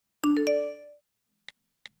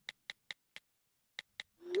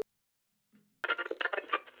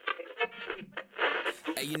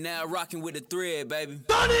Hey, you now rocking with the thread, baby.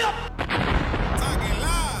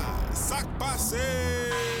 Sac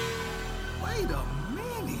passé. Wait a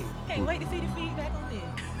minute. Can't wait to see the feedback on this.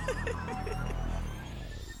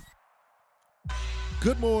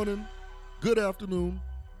 Good morning, good afternoon,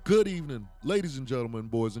 good evening, ladies and gentlemen,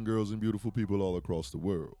 boys and girls, and beautiful people all across the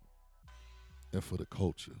world. And for the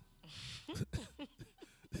culture.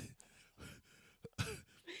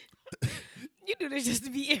 You do this just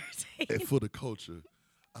to be irritated. And for the culture,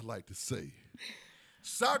 I like to say,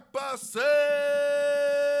 Sac passé!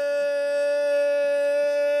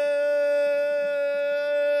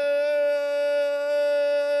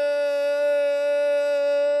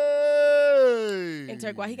 And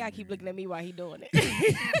Turk, why he gotta keep looking at me while he doing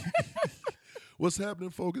it? What's happening,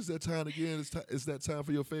 folks? It's that time again. It's that time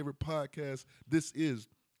for your favorite podcast. This is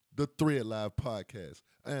the Thread Live Podcast.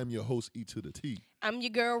 I am your host, E to the T. I'm your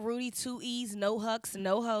girl, Rudy, 2 E's, no hucks,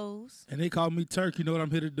 no hoes. And they call me Turk. You know what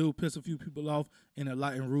I'm here to do? Piss a few people off and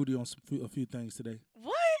enlighten Rudy on a few things today.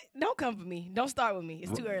 What? Don't come for me. Don't start with me.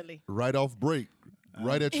 It's too early. Right off break,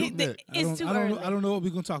 right at your neck. It's too early. I don't know what we're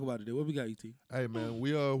gonna talk about today. What we got, ET? Hey man,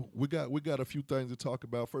 we got a few things to talk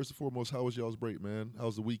about. First and foremost, how was y'all's break, man? How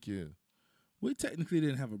was the weekend? We technically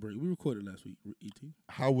didn't have a break. We recorded last week, ET.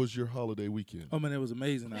 How was your holiday weekend? Oh man, it was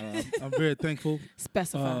amazing. I'm very thankful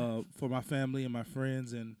Specify. for my family and my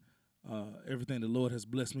friends and everything the Lord has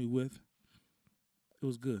blessed me with. It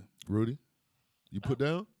was good. Rudy, you put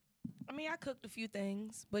down? I mean, I cooked a few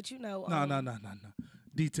things, but you know. No.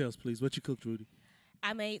 Details, please. What you cooked, Rudy?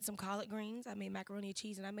 I made some collard greens. I made macaroni and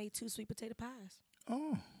cheese, and I made 2 sweet potato pies.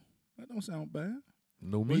 Oh, that don't sound bad.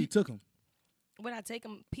 No Where you meat. took them? When I take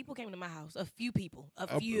them, people came to my house. A few people.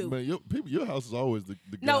 Man, your house is always the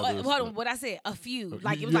No, gathering hold spot. on. What I said, a few. You-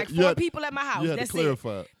 Like it was you- like you 4 had- people at my house. You had That's to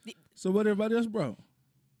clarify. So what everybody else brought?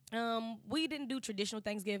 We didn't do traditional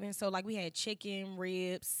Thanksgiving, so like we had chicken,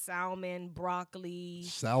 ribs, salmon, broccoli,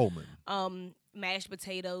 Salmon. mashed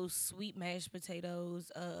potatoes, sweet mashed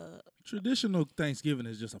potatoes. Traditional Thanksgiving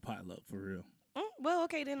is just a potluck for real. Well,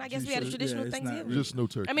 okay, then I guess You we had a said- traditional yeah, it's not Thanksgiving. Just no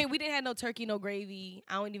turkey. I mean, we didn't have no turkey, no gravy.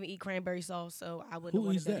 I don't even eat cranberry sauce, so I wouldn't Who have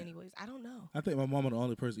wanted eats that that? anyways. I don't know. I think my mama the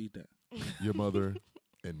only person to eat that. Your mother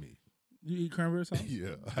and me. You eat cranberry sauce Yeah.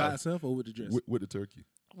 by itself or with the dressing? With the turkey.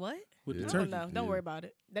 What? With Yeah. the I turkey. don't know. Don't Yeah. worry about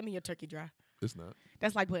it. That mean your turkey dry. It's not.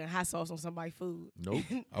 That's like putting hot sauce on somebody's food. Nope.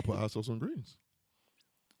 I put hot sauce on greens.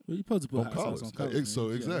 Well, you're supposed to put On hot sauce collards. on collards. So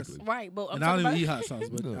man. Yeah, that's- exactly. Right, but I'm And I don't talking even eat about. hot sauce,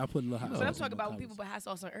 but No. I put a little hot No. sauce. But I'm on talking my about when people collards. put hot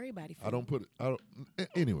sauce on everybody's food. I don't put it.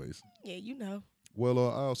 Anyways. Yeah, you know. Well,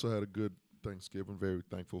 I also had a good Thanksgiving. Very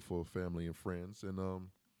thankful for family and friends, and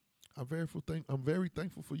I'm very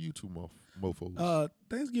thankful for you two, mofos.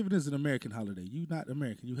 Thanksgiving is an American holiday. You not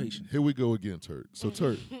American. You Haitian. Here we go again, Turk. So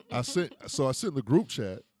Turk, I sent in the group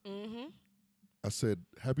chat. Mm-hmm. I said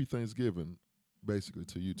Happy Thanksgiving, basically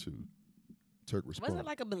to you two. Turk responded. Wasn't it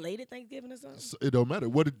like a belated Thanksgiving or something? So it don't matter.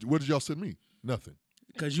 What did y'all send me? Nothing.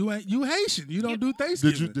 Because you Haitian. You don't do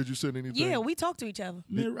Thanksgiving. Did you send anything? Yeah, we talk to each other.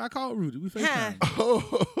 Man, I called Rudy. We FaceTime.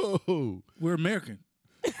 Oh, We're American.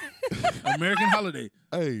 American holiday.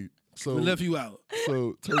 hey. So We left you out.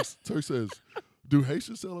 So Turk says, "Do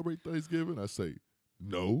Haitians celebrate Thanksgiving?" I say,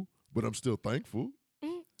 "No, but I'm still thankful."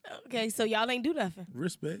 Okay, so y'all ain't do nothing.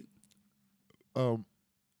 Respect.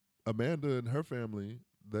 Amanda and her family,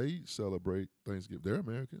 they celebrate Thanksgiving. They're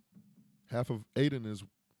American. Half of Aiden is,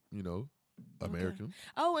 American.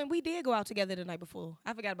 Oh, and we did go out together the night before.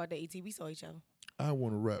 I forgot about the AT. We saw each other. I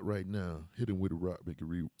want to rap right now. Hit him with a rock, make it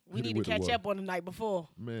read. We need to catch up on the night before.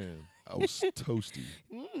 Man, I was toasty.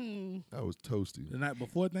 I was toasty. The night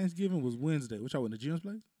before Thanksgiving was Wednesday. Which I went to Jim's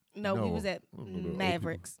place? No, we was at I don't know the old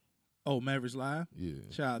Mavericks. Oh, Mavericks Live. Yeah.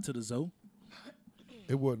 Shout out to the Zoe.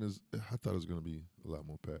 It wasn't as I thought it was gonna be a lot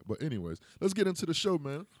more packed. But anyways, let's get into the show,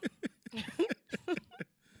 man.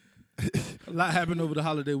 A lot happened over the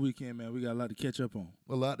holiday weekend, man. We got a lot to catch up on.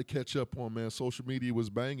 A lot to catch up on, man. Social media was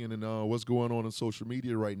banging, and what's going on in social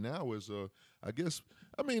media right now is,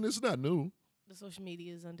 it's not new. The social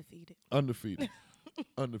media is undefeated. Undefeated.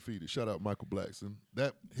 Undefeated. Shout out Michael Blackson.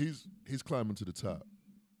 That he's climbing to the top.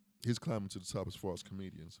 He's climbing to the top as far as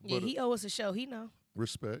comedians. Yeah, But, he owe us a show. He know.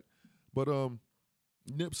 respect. But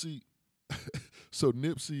Nipsey. So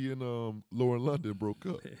Nipsey and Lauren London broke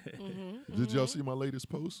up. Did y'all see my latest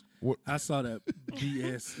post? What? I saw that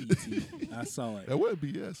BS ET. I saw it. That wasn't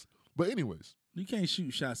BS. But anyways, You can't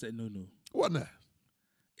shoot shots at Nunu. what not?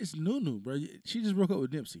 It's Nunu, bro. She just broke up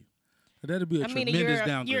with Nipsey. That'd be a I mean, tremendous you're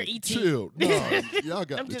downgrade. ET. Chill. Nah, y'all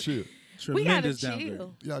got I'm to just- chill. We gotta Tremendous downgrade.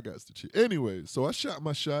 chill. Y'all got to chill. Anyway, so I shot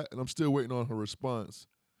my shot, and I'm still waiting on her response.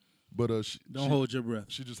 But Don't hold your breath.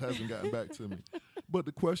 she just hasn't gotten back to me. But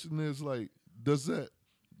the question is, like, does that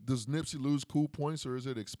does Nipsey lose cool points, or is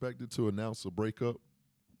it expected to announce a breakup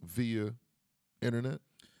via internet?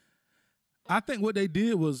 I think what they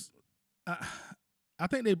did was, I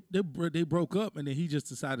think they broke up, and then he just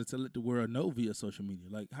decided to let the world know via social media.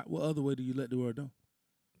 Like, what other way do you let the world know?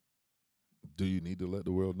 Do you need to let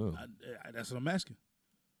the world know? That's what I'm asking.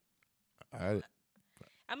 I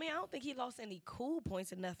mean, I don't think he lost any cool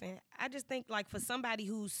points or nothing. I just think, like, for somebody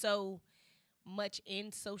who's so much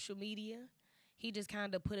in social media, he just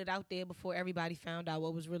kind of put it out there before everybody found out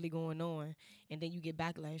what was really going on, and then you get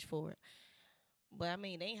backlash for it. But, I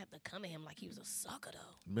mean, they ain't have to come at him like he was a sucker,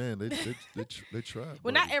 though. Man, they tried.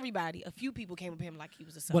 Well, not everybody. A few people came at him like he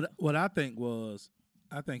was a sucker. But what I think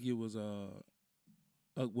it was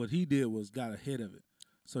what he did was got ahead of it.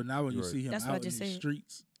 So now when you see him That's what I out in just the said.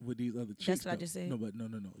 streets with these other chicks, That's what I just said.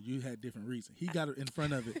 No, you had different reasons. He got in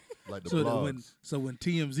front of it. Like the so blogs. when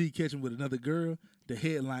TMZ catch him with another girl, the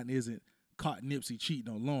headline isn't "Caught Nipsey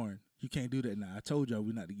cheating on Lauren." You can't do that now. I told y'all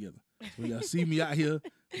we're not together. So y'all see me out here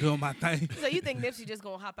doing my thing. So you think Nipsey just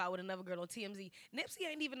gonna hop out with another girl on TMZ? Nipsey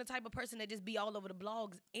ain't even the type of person that just be all over the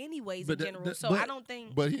blogs anyways in general. So I don't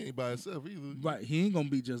think. But he ain't by himself either. Right, he ain't gonna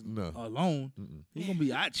be just alone. Mm-mm. He gonna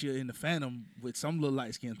be out here in the Phantom with some little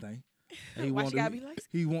light skin thing. And Why she gotta be light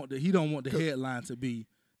he don't want the headline to be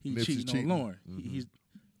he Nipsey's cheating on Lauren.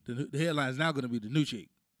 Mm-hmm. The headline is now gonna be the new chick,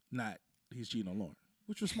 not he's cheating on Lauren,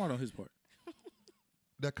 which was smart on his part.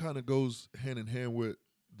 That kind of goes hand in hand with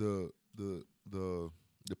the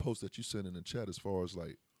post that you sent in the chat as far as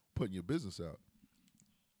like putting your business out.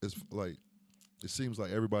 It's like it seems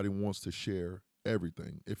like everybody wants to share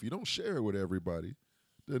everything. If you don't share it with everybody,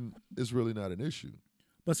 then it's really not an issue.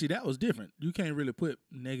 But see, that was different. You can't really put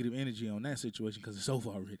negative energy on that situation because it's over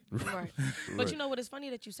already. Right. But you know what? It's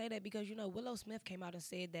funny that you say that because, you know, Willow Smith came out and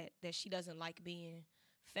said that she doesn't like being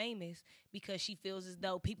famous because she feels as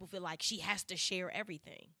though people feel like she has to share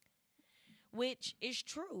everything, which is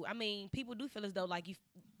true. I mean, people do feel as though like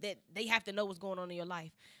that they have to know what's going on in your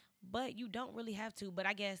life, but you don't really have to. But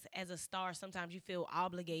I guess as a star, sometimes you feel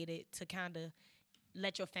obligated to kind of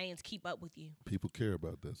let your fans keep up with you. People care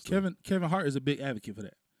about that stuff. Kevin Hart is a big advocate for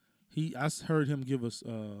that. I heard him give us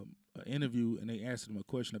an interview, and they asked him a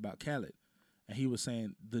question about Khaled, and he was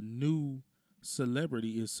saying the new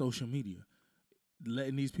celebrity is social media,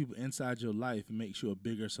 letting these people inside your life makes you a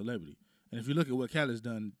bigger celebrity. And if you look at what Khaled's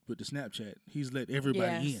done with the Snapchat, he's let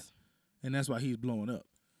everybody in, and that's why he's blowing up.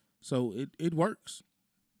 So it works.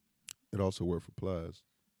 It also worked for Plies.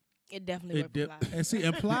 It definitely worked for Plies. And see,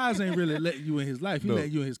 and Plies ain't really letting you in his life. He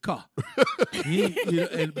letting you in his car. But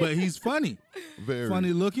he's funny. Very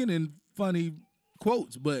funny looking and funny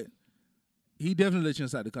quotes, but he definitely let you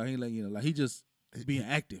inside the car. He ain't letting you in. Like he just being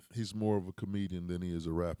active. He's more of a comedian than he is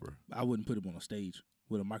a rapper. I wouldn't put him on a stage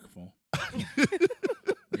with a microphone.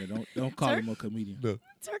 Don't call him a comedian. No.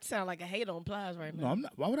 Turk sound like a hate on Plies right now. No, I'm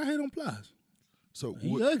not. Why would I hate on Plies? So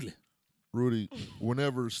He ugly. Rudy,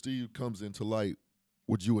 whenever Steve comes into light,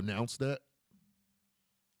 would you announce that?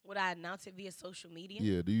 Would I announce it via social media?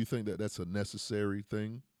 Yeah. Do you think that that's a necessary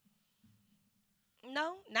thing?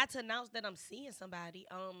 No, not to announce that I'm seeing somebody.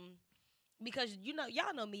 Because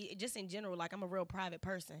y'all know me just in general. Like I'm a real private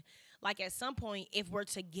person. Like at some point, if we're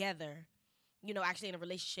together, actually in a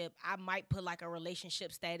relationship, I might put like a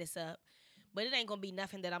relationship status up, but it ain't gonna be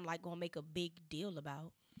nothing that I'm like gonna make a big deal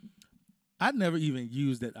about. I'd never even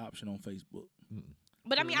used that option on Facebook. Mm-mm.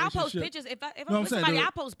 But I mean, I'll post pictures if I'm with somebody.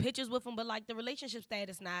 I'll post pictures with them, but like the relationship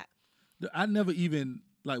status, not. I never even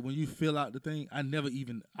like when you fill out the thing. I never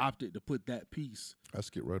even opted to put that piece. I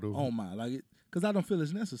skip right over. On mine, like it, because I don't feel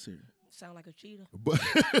it's necessary. Sound like a cheater. But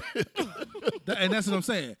and that's what I'm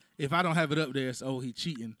saying. If I don't have it up there, it's he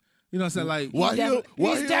cheating. You know what I'm saying? Like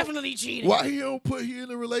he's definitely cheating. Why he don't put he in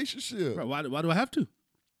a relationship? Bro, why do I have to?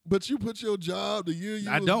 But you put your job the year you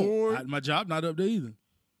I was don't. born. My job not up there either.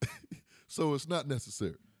 So it's not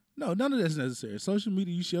necessary. No, none of that's necessary. Social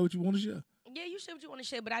media, you share what you want to share. Yeah, you share what you want to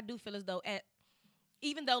share, but I do feel as though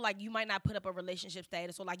even though like you might not put up a relationship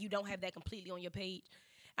status or like you don't have that completely on your page,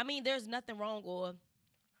 I mean, there's nothing wrong, or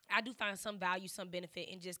I do find some value, some benefit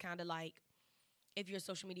in just kind of like, if you're a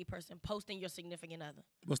social media person, posting your significant other.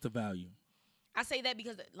 What's the value? I say that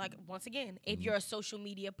because, like, once again, if you're a social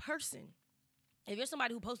media person, if you're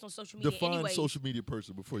somebody who posts on social media Define social media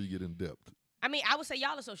person before you get in depth. I mean, I would say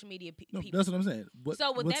y'all are social media people. That's what I'm saying. What's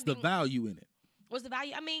the value in it? What's the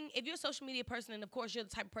value? I mean, if you're a social media person, and of course you're the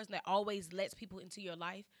type of person that always lets people into your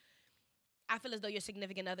life, I feel as though your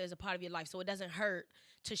significant other is a part of your life, so it doesn't hurt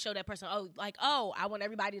to show that person, I want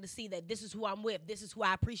everybody to see that this is who I'm with, this is who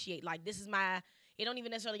I appreciate, like this is my. It don't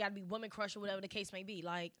even necessarily got to be woman crush or whatever the case may be.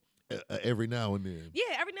 Like every now and then. Yeah,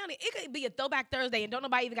 every now and then. It could be a throwback Thursday and don't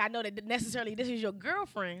nobody even got to know that necessarily this is your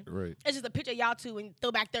girlfriend. Right. It's just a picture of y'all two and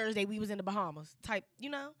throwback Thursday we was in the Bahamas type, you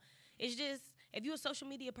know? It's just, if you're a social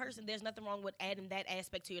media person, there's nothing wrong with adding that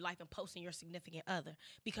aspect to your life and posting your significant other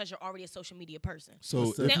because you're already a social media person.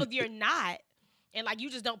 So Now, if you're not, and like you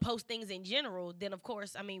just don't post things in general, then of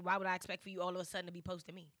course, I mean, why would I expect for you all of a sudden to be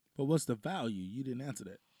posting me? But what's the value? You didn't answer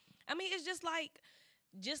that. I mean, it's just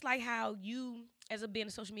like how you, as being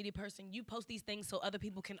a social media person, you post these things so other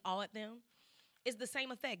people can audit them. It's the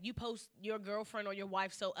same effect. You post your girlfriend or your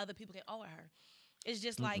wife so other people can audit her. It's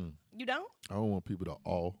just like, you don't? I don't want people to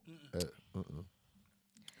all.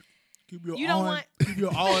 Keep your You don't on, want- keep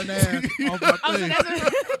your on ass off my Oh, thing.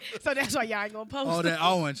 so that's why y'all ain't gonna post. All that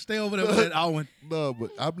Owen. Stay over there with that Owen. No,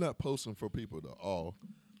 but I'm not posting for people to all.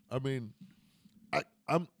 I mean,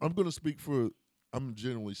 I'm gonna speak for. I'm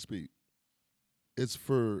generally speak. It's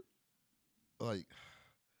for like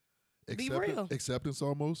Be real. acceptance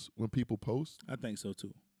almost when people post, I think so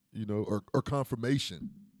too. you know, or confirmation.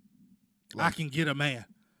 I can get a man.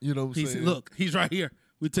 You know what I'm He's saying? look, he's right here.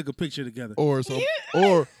 We took a picture together. Or it's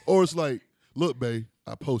or it's like, look, babe,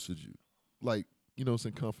 I posted you. Like, you know what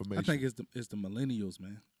I'm saying? Confirmation. I think it's the millennials,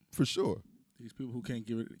 man. for sure. These people who can't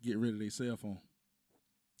get rid of their cell phone.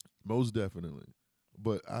 Most definitely.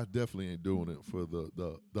 But I definitely ain't doing it for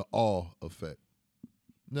the awe effect.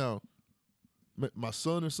 Now, my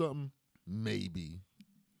son or something, maybe.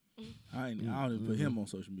 I don't even put him on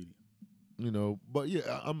social media. You know, but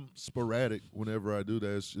yeah, I'm sporadic whenever I do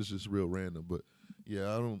that. It's just real random. But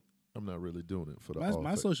yeah, I'm not really doing it for the awe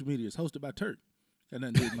My effect. social media is hosted by Turk. Got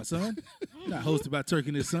nothing to do with my son. Not hosted by Turk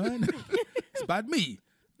and his son. It's about me.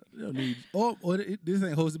 You don't need, this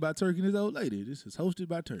ain't hosted by Turk and his old lady. This is hosted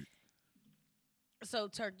by Turk. So,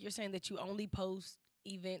 Turk, you're saying that you only post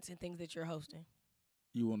events and things that you're hosting.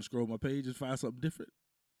 You want to scroll my page and find something different?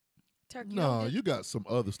 Turk, you No, don't do- you got some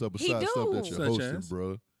other stuff He besides stuff that do. you're Such hosting, as?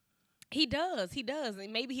 bro. He does.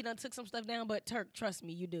 And maybe he done took some stuff down, but Turk, trust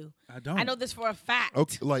me, you do. I don't. I know this for a fact.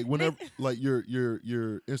 Okay, like whenever, like your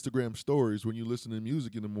Instagram stories when you listen to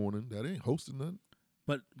music in the morning, that ain't hosting nothing.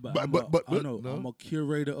 But no. I'm a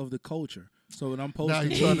curator of the culture. So when I'm posting, Now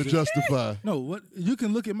he's trying to music- justify. No, what you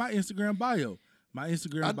can look at my Instagram bio. My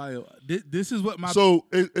Instagram bio. This is what my. So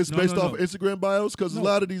it's No, based no, off no. Instagram bios because No. a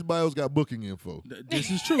lot of these bios got booking info.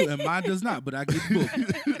 This is true, and mine does not. But I get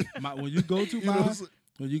booked. When you go to You know what I'm my saying?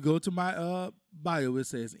 when you go to my bio, it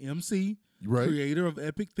says MC, Right. creator of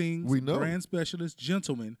epic things, We know. brand specialist,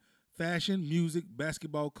 gentleman, fashion, music,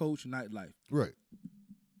 basketball coach, nightlife. Right.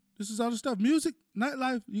 This is all the stuff. Music,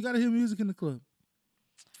 nightlife. You got to hear music in the club.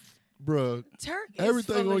 Bruh, Turk is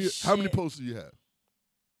everything full on of your. How many shit. posts do you have?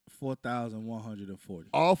 4,140.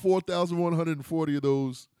 All 4,140 of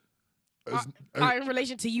those. Are in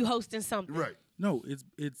relation to you hosting something. Right. No,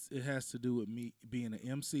 it has to do with me being an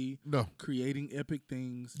MC, No. creating epic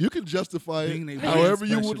things. You can justify Being it a however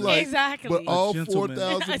you brand would specialist. like. Exactly. But all gentleman.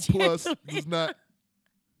 4,000 A plus gentleman. does not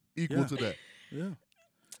equal Yeah. to that. Yeah,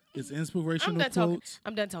 it's I'm inspirational done talking. quotes,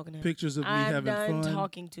 I'm done talking to him. pictures of me I'm having done fun,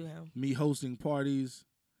 talking to him. me hosting parties,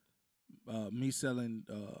 me selling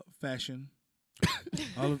fashion.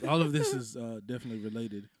 all of this is definitely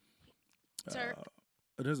related. Turk.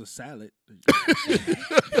 There's a salad.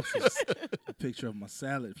 A picture of my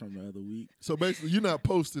salad from the other week. So basically, you're not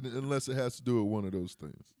posting it unless it has to do with one of those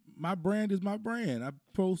things. My brand is my brand. I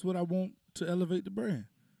post what I want to elevate the brand.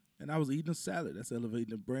 And I was eating a salad. That's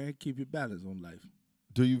elevating the brand. Keep your balance on life.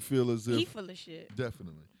 Do you feel as if He full of shit.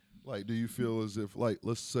 definitely, like, do you feel as if, like,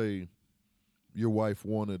 let's say your wife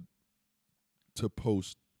wanted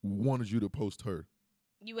you to post her?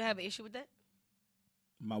 You would have an issue with that?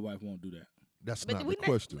 My wife won't do that. That's But not we the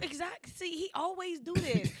question. Exactly. See, he always do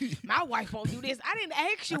this. My wife won't do this. I didn't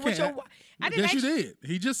ask you I what can't your a- wife. I didn't Yes, ask you did.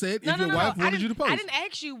 He just said No, if no, your no, wife no. wanted you to post. I didn't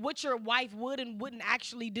ask you what your wife would and wouldn't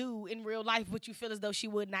actually do in real life. What you feel as though she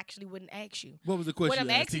wouldn't ask you. What was the question? What I'm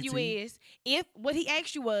you asked, asking you TT? is, if what he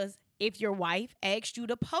asked you was, if your wife asked you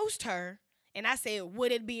to post her, and I said,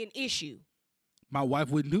 would it be an issue? My wife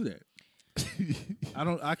wouldn't do that.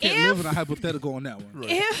 I can't live in a hypothetical on that one.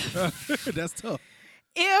 If That's tough.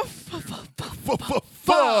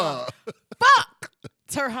 Fuck.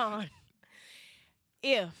 Turhan,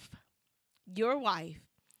 if your wife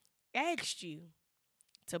asked you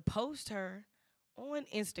to post her on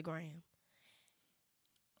Instagram,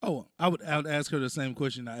 Oh, I would ask her the same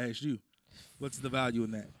question I asked you. What's the value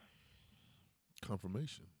in that?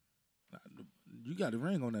 Confirmation. You got a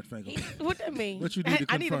ring on that finger. what that mean? What you need to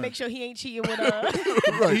I need to confirm. make sure he ain't cheating with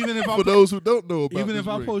Right. Even if I For those who don't know about Even this if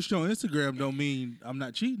I ring. post you on Instagram, don't mean I'm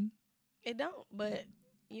not cheating. It don't, but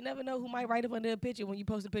you never know who might write up under a picture when you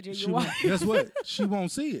post a picture of She your won't- wife. Guess what? She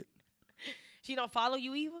won't see it. She don't follow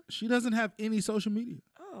you either? She doesn't have any social media.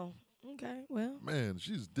 Oh, okay. Well, Man,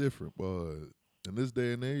 she's different, but in this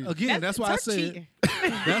day and age, Again, that's why I Turk said. cheating.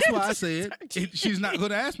 That's why I said she's not going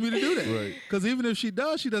to ask me to do that. Right. Because even if she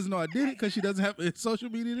does, she doesn't know I did it because she doesn't have social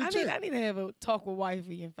media to I check. need to have a talk with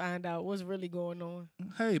wifey and find out what's really going on.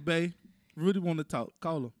 Hey, babe, really want to talk.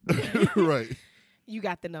 Call her. right. You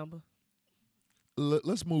got the number.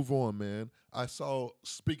 Let's move on, man. I saw.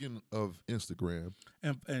 Speaking of Instagram,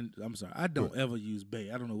 And I'm sorry, I don't ever use bae.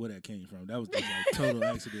 I don't know where that came from. That was just like total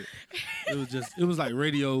accident. It was like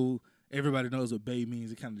radio. Everybody knows what bae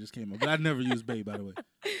means. It kind of just came up. But I never use bae, by the way.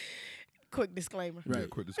 Quick disclaimer. yeah, Right.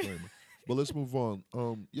 quick disclaimer. But let's move on.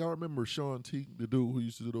 Y'all remember Sean T, the dude who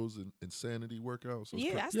used to do those insanity workouts? Those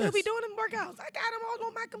Yeah, I cra- still Yes. be doing them workouts. I got them all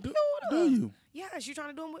on my computer. Do you? Yes, you trying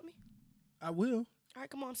to do them with me? I will. All right,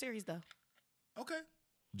 come on, I'm serious though. Okay.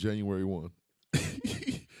 January 1. No,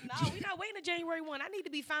 we're not waiting to January 1. I need to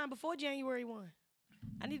be fine before January 1.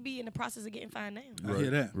 I need to be in the process of getting fine now. I hear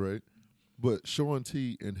that. Right. But Sean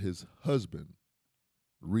T and his husband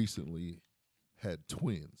recently had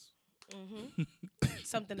twins. Mm-hmm.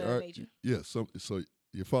 Something of All that right. nature. Yeah, so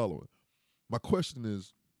you're following. My question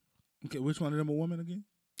is, Okay, which one of them a woman again?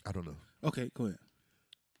 I don't know. Okay, go ahead.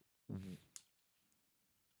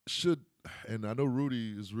 Should, and I know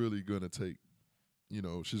Rudy is really going to take,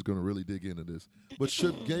 she's going to really dig into this, but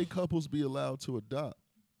should gay couples be allowed to adopt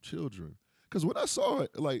children? Because when I saw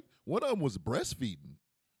it, like, one of them was breastfeeding.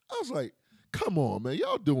 I was like, come on, man,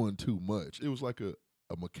 y'all doing too much. It was like a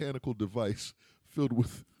mechanical device filled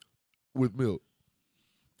with milk.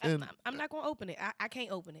 And I'm not going to open it. I can't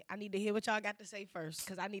open it. I need to hear what y'all got to say first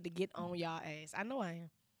because I need to get on y'all ass. I know I am.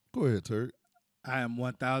 go ahead, Turk. I am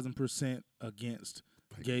 1,000% against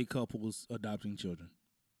gay couples adopting children.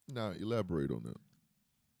 Now elaborate on that.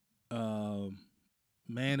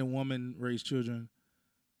 Man and woman raise children.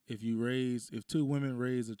 If two women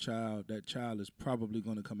raise a child, that child is probably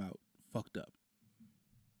going to come out fucked up.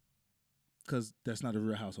 Because that's not a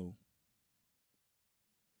real household.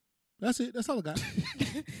 That's it. That's all I got.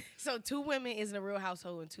 So 2 women isn't a real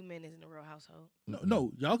household and 2 men isn't a real household.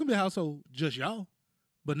 No, y'all can be a household, just y'all,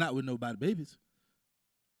 but not with nobody babies.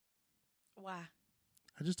 Why?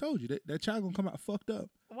 I just told you that child gonna come out fucked up.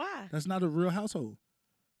 Why? That's not a real household.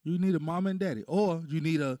 You need a mama and daddy, or you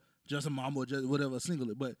need just a mama or just whatever, single.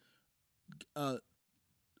 But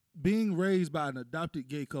being raised by an adopted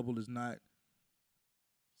gay couple is not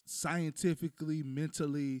scientifically,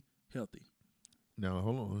 mentally healthy. Now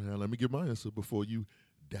hold on. Now let me give my answer before you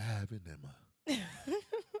dive in there.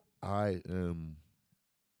 I am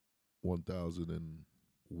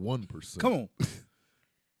 1,001% Come on,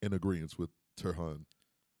 in agreement with Turhan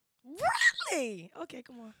Really? Okay,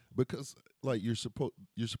 come on. because like you're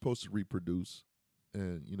supposed to reproduce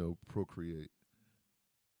and procreate,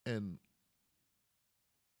 and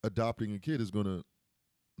adopting a kid is gonna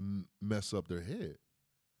mess up their head.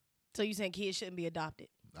 So you saying kids shouldn't be adopted?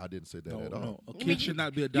 I didn't say that no, at all. no, a You kid mean should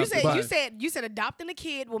not be You adopted. said you said adopting a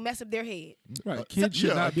kid will mess up their head. Right, kids should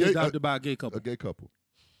yeah, not be a gay- adopted by a gay couple. A gay couple.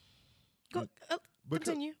 Go, Because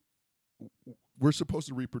continue. we're supposed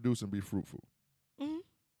to reproduce and be fruitful. Mhm.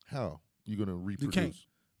 How you gonna You reproduce? can't.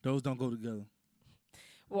 Those don't go together.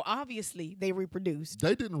 Well, obviously they reproduced.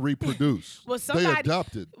 They didn't reproduce. Well, they somebody-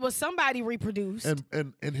 adopted. Well, somebody reproduced. And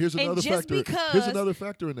here's And another just factor. Here's because- another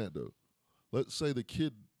factor in that though. Let's say the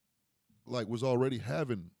kid was already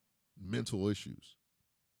having mental issues.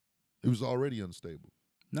 He was already unstable.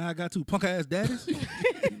 Now I got 2 punk ass daddies.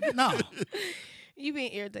 No, You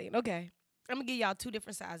being irritating. Okay. I'm going to give y'all 2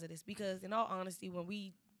 different sides of this because, in all honesty, when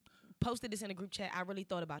we posted this in a group chat, I really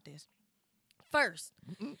thought about this. First,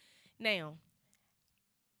 now,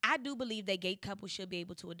 I do believe that gay couples should be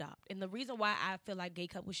able to adopt. And the reason why I feel like gay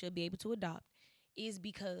couples should be able to adopt is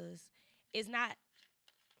because it's not,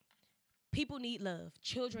 people need love.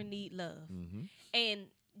 Children need love. Mm-hmm. And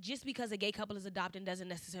just because a gay couple is adopting doesn't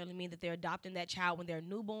necessarily mean that they're adopting that child when they're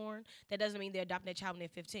newborn. That doesn't mean they're adopting that child when they're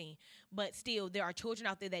 15. But still, there are children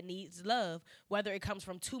out there that needs love, whether it comes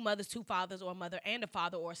from 2 mothers, 2 fathers, or a mother and a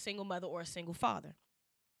father, or a single mother or a single father.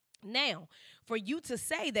 Now, for you to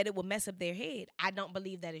say that it will mess up their head, I don't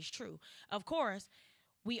believe that is true. Of course,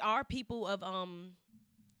 we are people of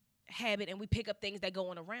habit and we pick up things that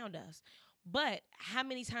go on around us. But how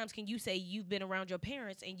many times can you say you've been around your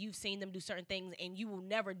parents and you've seen them do certain things and you will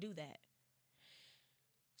never do that?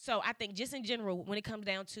 So I think just in general, when it comes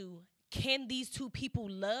down to can these 2 people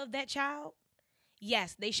love that child?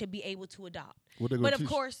 Yes, they should be able to adopt. What they gonna But of teach?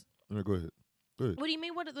 course, No, go ahead. Go ahead. what do you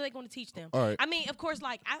mean? What are they going to teach them? All right. I mean, of course,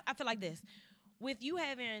 like I feel like this. With you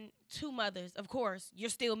having 2 mothers, of course, you're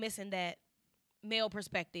still missing that male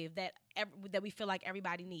perspective that that we feel like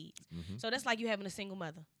everybody needs. So that's like you having a single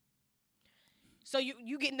mother. So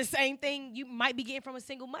you getting the same thing you might be getting from a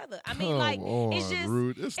single mother. I mean, Come like on, it's just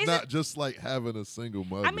Rude. It's it's not just like having a single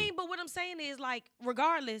mother. I mean, but what I'm saying is like,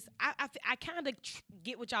 regardless, I kind of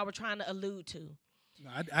get what y'all were trying to allude to.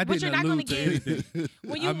 I But you're didn't not gonna allude to get- anything.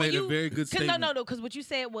 When you, I when made you, a very good 'cause statement. No, because what you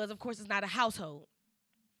said was, of course, it's not a household.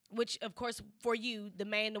 Which, of course, for you, the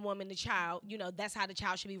man, the woman, the child, you know, that's how the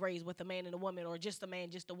child should be raised, with a man and a woman, or just a man,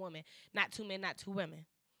 just a woman, not two men, not two women.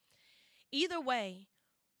 Either way,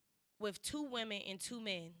 with two women and two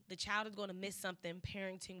men, the child is going to miss something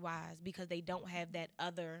parenting-wise because they don't have that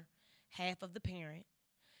other half of the parent.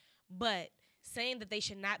 But saying that they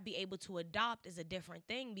should not be able to adopt is a different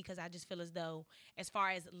thing, because I just feel as though, as far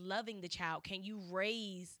as loving the child, can you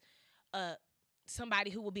raise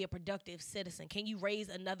somebody who will be a productive citizen? Can you raise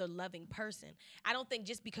another loving person? I don't think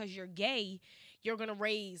just because you're gay, you're going to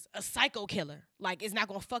raise a psycho killer. Like, it's not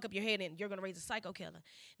going to fuck up your head and you're going to raise a psycho killer.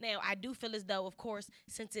 Now, I do feel as though, of course,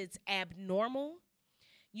 since it's abnormal,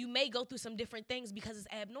 you may go through some different things because it's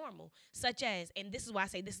abnormal, such as, and this is why I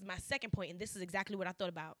say this is my second point, and this is exactly what I thought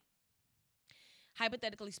about.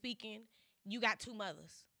 Hypothetically speaking, you got two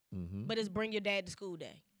mothers, but it's bring your dad to school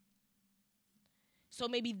day. So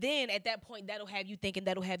maybe then at that point, that'll have you thinking,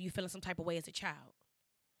 that'll have you feeling some type of way as a child.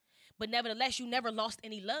 But nevertheless, you never lost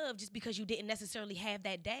any love just because you didn't necessarily have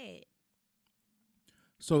that dad.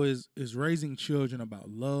 So is raising children about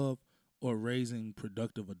love or raising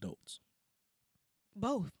productive adults?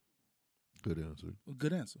 Both. Good answer.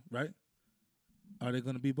 Good answer, right? Are they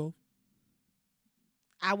going to be both?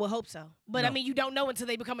 I would hope so. But I No. mean, you don't know until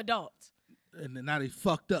they become adults. And then now they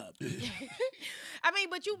fucked up. I mean,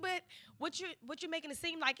 but what you're making it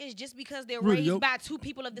seem like is just because they're Rudy, raised by two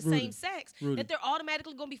people of the Rudy, same sex Rudy. that they're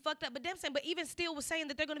automatically gonna be fucked up. But them saying, but even still was saying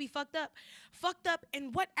that they're gonna be fucked up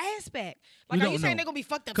in what aspect? Like, We are you don't saying know. they're gonna be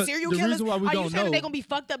fucked up 'Cause serial the killers? reason why we Are you don't saying that know- they're gonna be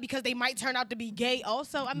fucked up because they might turn out to be gay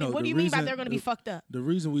also? I mean, No, what the do you mean by reason- they're gonna be fucked up? The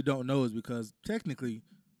reason we don't know is because technically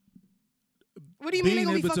What do you mean they're being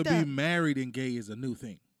gonna be able to fucked be up? married and gay is a new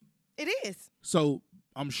thing. It is. So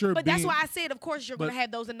I'm sure But that's being- why I said, of course, you're gonna but-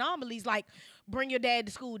 have those anomalies, like bring your dad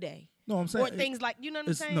to school day, No, I'm saying or things like, you know what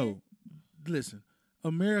I'm saying? No, listen.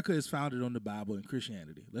 America is founded on the Bible and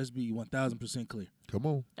Christianity. Let's be 1,000% clear. Come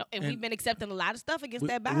on. And And- we've been accepting a lot of stuff against We,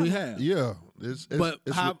 that Bible. we have. Yeah. But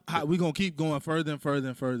how we gonna keep going further and further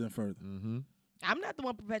and further and further? I'm not the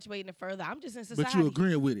one perpetuating it further. I'm just in society. But you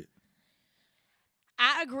agreeing with it?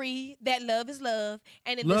 I agree that love is love,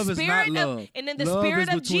 and in Love the is spirit not love. of, and in the Love spirit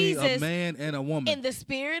is of between Jesus, a man and a woman. in the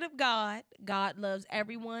spirit of God, God loves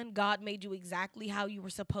everyone. God made you exactly how you were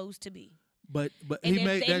supposed to be. but And he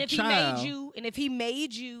made that child. if he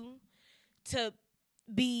made you to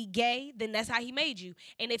be gay, then that's how he made you.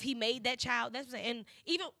 And if he made that child, that's what I'm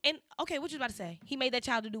saying. Okay, what you about to say? He made that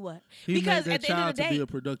child to do what? He because made at that the end child of the to day, be a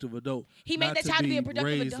productive adult. He made not that child to be a productive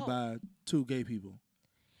raised adult. by two gay people.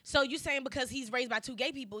 so you saying because he's raised by two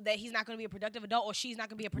gay people that he's not going to be a productive adult, or she's not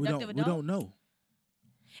going to be a We productive don't. We adult? don't know.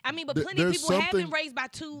 I mean, but Th- plenty of there's people have been something- raised by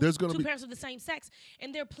two there's gonna be- parents of the same sex,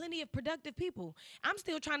 and there are plenty of productive people. I'm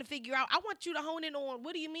still trying to figure out. I want you to hone in on,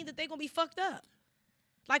 what do you mean that they're gonna be fucked up?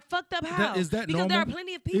 Like, fucked up how? Is that because normal? there are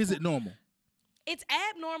plenty of people. Is it normal? It's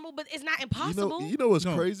abnormal, but it's not impossible. You know what's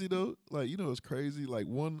No. crazy though? Like, you know what's crazy? Like,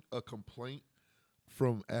 a complaint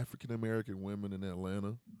from African American women in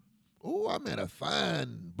Atlanta. Oh, I met a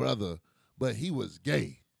fine brother, but he was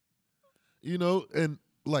gay. You know, and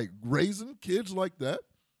like raising kids like that,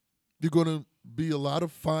 you're gonna be a lot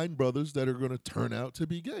of fine brothers that are gonna turn out to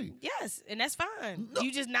be gay. Yes, and that's fine. No.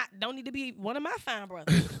 You just don't need to be one of my fine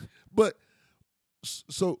brothers. But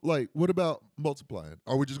so, like, what about multiplying?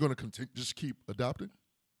 Are we just gonna just keep adopting,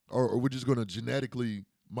 or are we just gonna genetically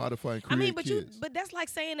modify and I create mean, kids? but that's like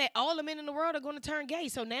saying that all the men in the world are going to turn gay.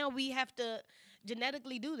 So now we have to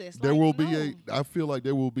genetically do this. There Like, will no. I feel like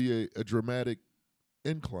there will be a dramatic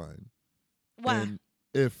incline. Why?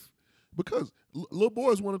 And because little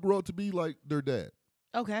boys want to grow up to be like their dad.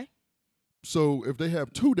 Okay. So if they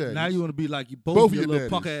have two daddies. Now you want to be like both Both your your little daddies.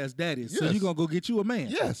 punk ass daddies. So Yes. you gonna go get you a man?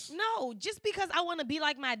 Yes. No, just because I want to be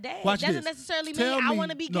like my dad Watch doesn't this. necessarily Tell mean I me-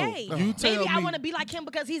 want to be no, gay. you tell Maybe I me- want to be like him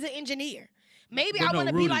because he's an engineer. Maybe But I no, want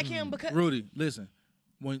to be Rudy, like him because Rudy, listen.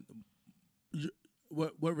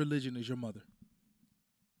 What religion is your mother?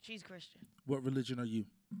 she's Christian. What religion are you?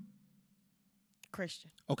 Christian.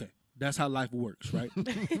 Okay, that's how life works, right?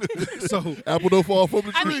 So Apple don't fall from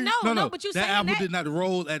the tree. I mean, no, but you that saying apple that. did not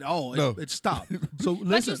roll at all. No. It stopped. So But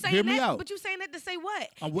listen, you saying hear that, me out. But you saying that to say what?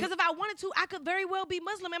 What- Because if I wanted to, I could very well be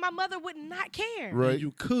Muslim, and my mother would not care. Right. And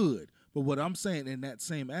you could, but what I'm saying in that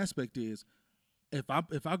same aspect is, if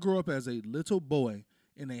I grow up as a little boy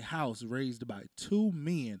in a house raised by two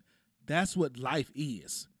men. That's what life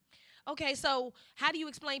is. Okay, so how do you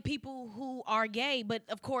explain people who are gay, but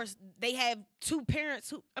of course they have two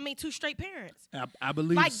straight parents? I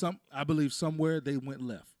believe Like- I believe somewhere they went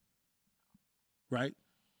left. Right?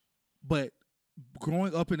 But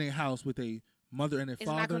growing up in a house with a mother and a It's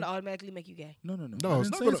father. not going to automatically make you gay. No. No, I it's didn't not say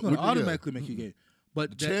it's gonna- going to yeah. automatically make you gay. But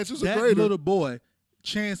The that, chances are that greater. little boy,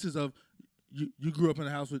 chances of you grew up in a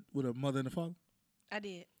house with a mother and a father. I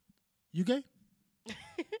did. You gay?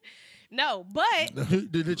 No, but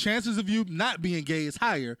The chances of you not being gay is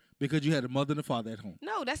higher because you had a mother and a father at home.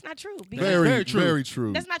 no, that's not true. Because Very, true. very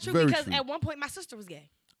true. that's not true Very because true. at one point my sister was gay.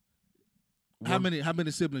 How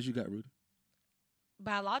many siblings you got, Rudy?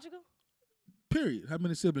 Biological? Period. How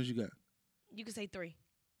many siblings you got? You could say 3.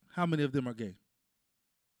 How many of them are gay?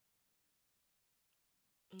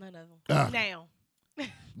 None of them. Ah. Now.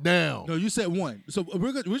 Now, No, you said one. So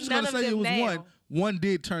we're just None gonna of say it them was now. one. One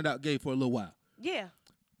did turn out gay for a little while. Yeah.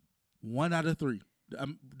 1 out of 3.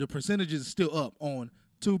 The percentage is still up on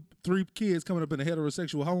 2-3 kids coming up in a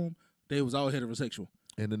heterosexual home. They was all heterosexual.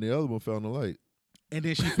 and then the other one found the light. And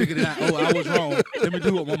then she figured it out. Oh, I was wrong. Let me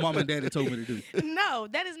do what my mom and daddy told me to do. No,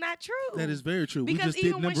 that is not true. That is very true. We Because just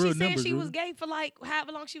even didn't when have real she said numbers. she was Rudy. gay for like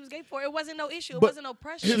however long she was gay for, it wasn't no issue. It But wasn't no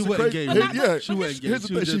pressure. She Here's the wasn't crazy- gay. But not- yeah, but wasn't gay. here's the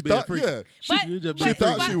She was thing. just She being thought, freaky. yeah, She was just being she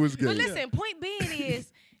thought freaky. she was gay. But listen, point being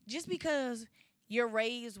is just because you're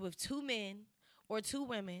raised with 2 men or 2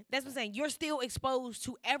 women, that's what I'm saying. You're still exposed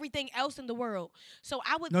to everything else in the world. So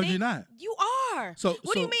I would No, think you're not. You are. So-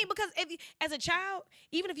 what do you so- mean? Because if you, as a child,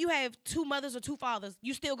 even if you have 2 mothers or 2 fathers,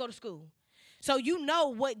 you still go to school. So you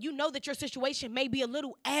know that your situation may be a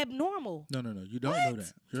little abnormal. No. You don't know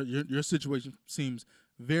What? that. Your situation seems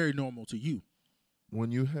very normal to you.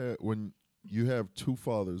 when you have 2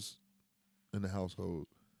 fathers in the household,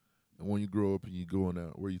 and when you grow up and you going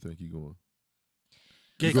out, where you think you going?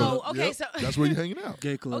 Gay You club. going- okay, Yep, so that's where you hanging out.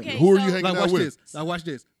 Gay club. Okay, Who are so- you hanging Like out watch with? this. Now watch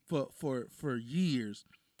this. For years,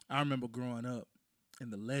 I remember growing up,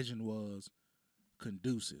 and the legend was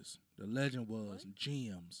Conduces. The legend was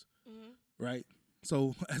gyms. Mhm. Right.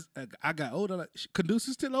 So as I got older, like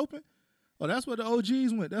Conduces still open. Oh, that's where the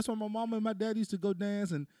OGs went. That's where my mama and my dad used to go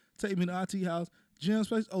dance and take me to auntie house. Jim's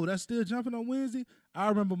place. Oh, that's still jumping on Wednesday. I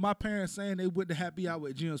remember my parents saying they went to happy hour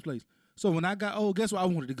at Jim's place. So when I got old, guess where I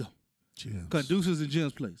wanted to go? Gyms. Conduces and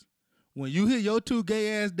Jim's place. When you hear your 2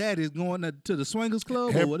 gay ass daddies going to the swingers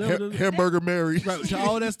club or whatever, Hamburger Mary. right, to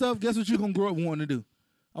all that stuff, guess what you gonna grow up wanting to do?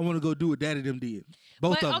 I want to go do what daddy them did.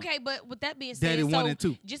 Both But of them. okay, but with that being said, Daddy 1 so and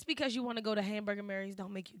 2. just because you want to go to Hamburger Mary's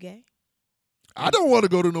don't make you gay. I don't want to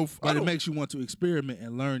go to no. I But it don't- makes you want to experiment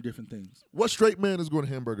and learn different things. what straight man is going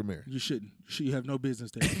to Hamburger Mary? You shouldn't. You have no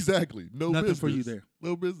business there. Exactly. No Nothing business for you there.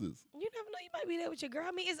 No business. You never know. You might be there with your girl.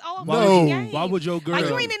 I mean, it's all Why fun No. and games. Why would your girl? Like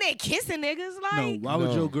you ain't in there kissing niggas. no. Like Why would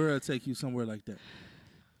No. your girl take you somewhere like that?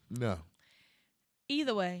 No.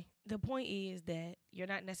 either way, the point is that you're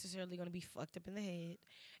not necessarily going to be fucked up in the head,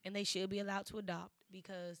 and they should be allowed to adopt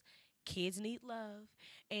because kids need love.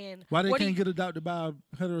 And Why they what do can't you- get adopted by a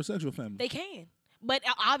heterosexual family? They can, but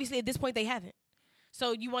obviously at this point they haven't.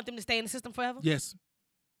 So you want them to stay in the system forever? Yes.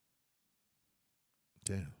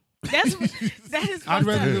 Damn. That's that is. I'd fucked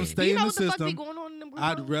rather up. them stay you in know the what the fuck system. be going on in them group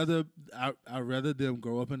I'd homes? rather them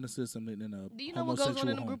grow up in the system than in a Do you know what homosexual goes on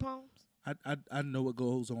in them home. group homes? I know what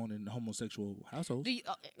goes on in homosexual households. Do you,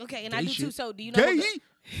 okay, and I Gay do too. shit. So do you know? Gay.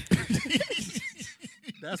 What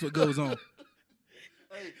That's what goes on.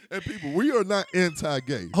 And people, we are not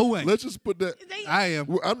anti-gay. Who ain't? Let's just put that. they, I am.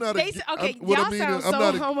 I'm not. they, okay, y'all sound so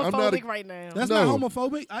homophobic right now. That's No. not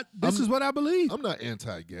homophobic. This I'm- is what I believe. I'm not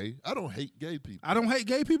anti-gay. I don't hate gay people. I don't hate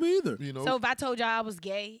gay people either. You know. So if I told y'all I was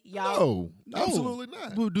gay, y'all. No, absolutely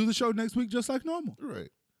not. We'll do the show next week just like normal. Right.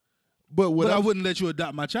 But what But I wouldn't let you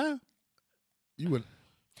adopt my child. you would.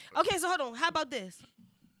 Okay, so hold on. How about this?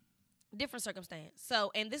 Different circumstance.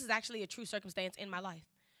 So, and this is actually a true circumstance in my life.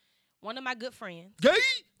 One of my good friends, Gay?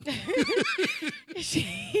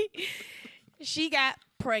 she got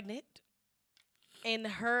pregnant, and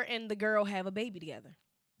her and the girl have a baby together.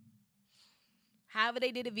 However,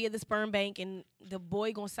 they did it via the sperm bank, and the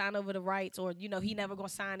boy gonna sign over the rights, or he never gonna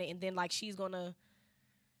sign it, and then like she's gonna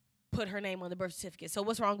put her name on the birth certificate. So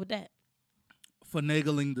what's wrong with that?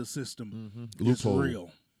 Finagling the system. It's Loophole.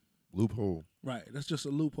 real. Loophole. Right. That's just a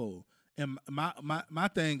loophole. And my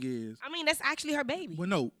thing is, I mean, that's actually her baby. well,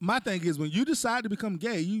 no, my thing is when you decide to become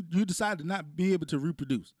gay, you decide to not be able to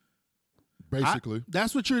reproduce. Basically.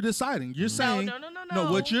 That's what you're deciding. You're saying no.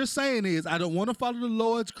 No, what you're saying is I don't want to follow the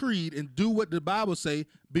Lord's creed and do what the Bible say,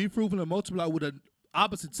 be fruitful and multiply with an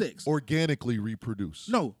opposite sex. Organically reproduce.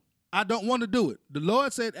 No, I don't want to do it. The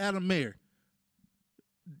Lord said Adam marry.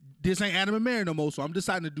 this ain't Adam and Mary no more, so I'm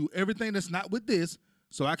deciding to do everything that's not with this,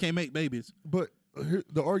 so I can't make babies. But here,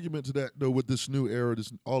 the argument to that, though, with this new era,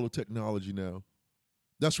 this all the technology now,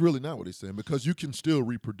 that's really not what he's saying, because you can still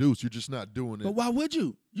reproduce. You're just not doing it. But why would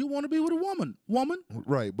you? You want to be with a woman.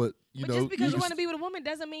 Right, but, you But know. just because you can want to be with a woman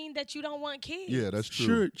doesn't mean that you don't want kids. Yeah, that's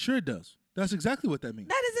true. Sure it does. That's exactly what that means.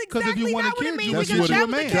 That is 'Cause if you exactly want a not what kid, it means. you That's would Because get what,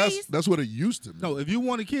 you that a was the man. case. that's what it used to mean. No, if you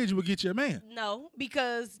want a kid, you would get you a man. No,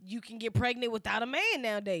 because you can get pregnant without a man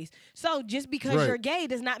nowadays. So just because Right. you're gay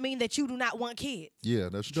does not mean that you do not want kids. Yeah,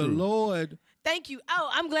 that's The true. Lord, Thank you. Oh,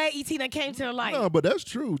 I'm glad ET done came to the light. No, but that's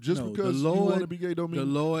true. Just no, because the you want to Lord, be gay don't the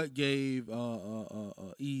mean. Lord gave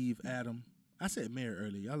Eve, Adam. I said Mary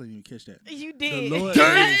earlier. Y'all didn't even catch that. You The did. Lord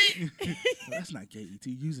Gay! well, that's not gay, ET.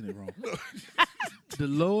 Using it wrong. The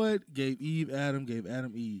Lord gave Eve Adam, gave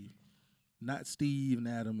Adam Eve. Not Steve and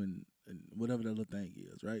Adam and whatever that little thing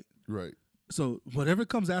is, right? Right. So whatever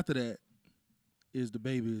comes after that is the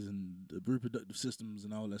babies and the reproductive systems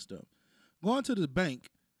and all that stuff. Going to the bank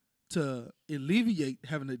to alleviate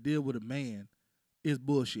having to deal with a man is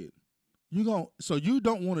bullshit. So you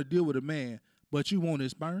don't want to deal with a man, but you want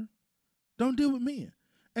his sperm? Don't deal with men.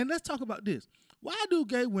 And let's talk about this. Why do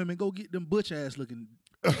gay women go get them butch ass looking?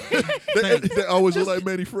 They always look like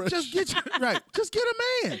Manny Fresh. Just get Just get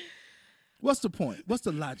a man. What's the point? What's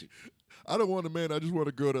the logic? I don't want a man. I just want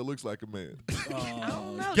a girl that looks like a man.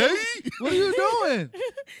 No, Gay? What are you doing?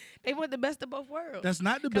 They want the best of both worlds. That's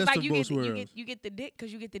not the 'Cause, best like, of you both get, worlds. You get the dick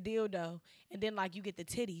because you get the dildo, and then like you get the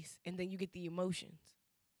titties, and then you get the emotions.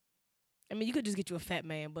 I mean, you could just get you a fat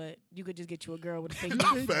man, but you could just get you a girl with a fake. You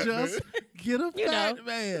titty. can Fat just get a You fat know.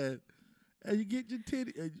 man, and you get your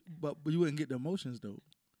titty, but you wouldn't get the emotions though.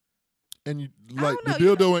 And you I like don't the know,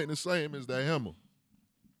 you dildo ain't the same as that hammer.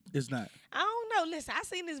 It's not. I don't know. Listen, I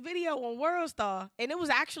seen this video on World Star, and it was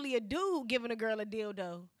actually a dude giving a girl a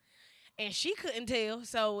dildo, and she couldn't tell.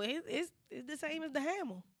 So it's the same as the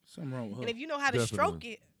hammer. Something wrong with her. And if you know how to Definitely. stroke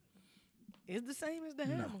it, it's the same as the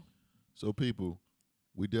No. hammer. So people,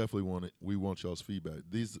 we definitely want it. We want y'all's feedback.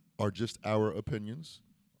 These are just our opinions,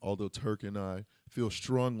 although Turk and I feel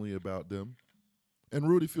strongly about them, and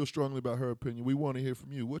Rudy feels strongly about her opinion. We want to hear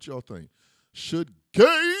from you. What y'all think? Should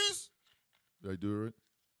gays? Did I do it right?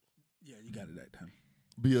 Yeah, you got it that time.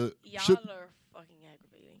 Be a Y'all should are fucking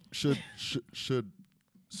aggravating. should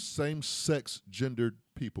same-sex gendered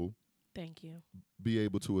people Thank you. be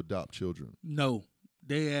able to adopt children? No,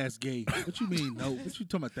 they ass gay. What you mean? No, what you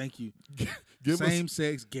talking about? Thank you. Give Same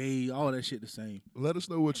sex, gay, all that shit the same. Let us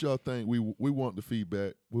know what y'all think. We want the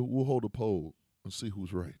feedback. We'll hold a poll and see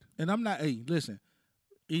who's right. And I'm not. Hey, listen.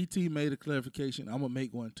 ET made a clarification. I'm gonna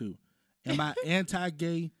make one too. Am I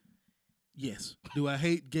anti-gay? Yes. Do I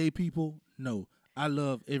hate gay people? No. I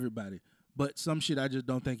love everybody, but some shit I just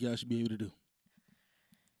don't think y'all should be able to do.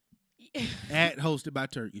 At hosted by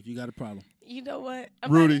Turk. If you got a problem, You know what?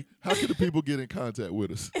 Rudy, how can the people get in contact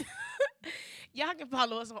with us? Y'all can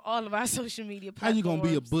follow us on all of our social media how you platforms. gonna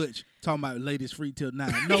be a butch talking about ladies free till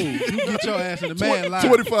 9? No, you get your ass in the man line.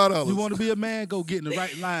 $25. You want to be a man? Go get in the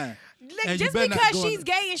right line. Look, And you just better not because go in she's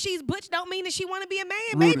gay and she's butch don't mean that she want to be a man.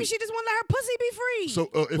 Rudy. Maybe she just want to let her pussy be free. So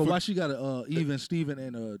if But why she got a even Steven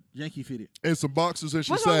and a Yankee fitted? and some boxes and she's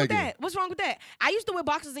What's wrong with sagging. that? What's wrong with that? I used to wear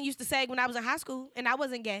boxers and used to sag when I was in high school, and I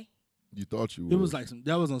wasn't gay. You thought you It were. was like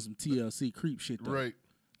that was on some TLC creep shit though. right.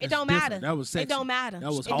 It That's don't different. matter. That was sexy. It don't matter. That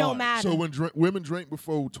was It hard. don't matter. So when women drink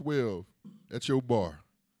before 12 at your bar,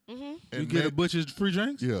 Mhm. and You get a men- butcher's free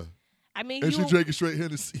drinks? yeah, I mean, and you she drinking straight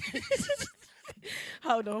Hennessy.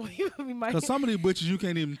 hold on. we might. Because some of these butchers you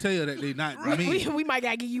can't even tell that they not me. we might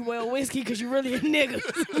gotta give you well whiskey because you really a nigga.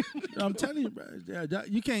 I'm telling you, bro.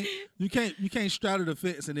 You can't straddle the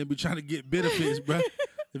fence and then be trying to get benefits, bro.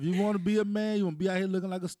 If you want to be a man, you want to be out here looking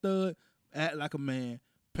like a stud, act like a man.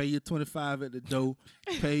 Pay your $25 at the door.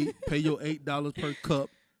 Pay your $8 per cup,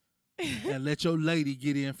 and let your lady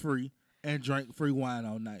get in free and drink free wine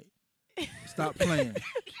all night. Stop playing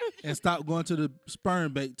and stop going to the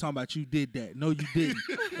sperm bank talking about you did that. No, you didn't,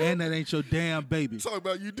 and that ain't your damn baby. Talk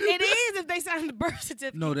about you did It that. is if they sign the birth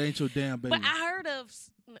certificate. No, that ain't your damn baby. But I heard of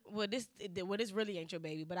this really ain't your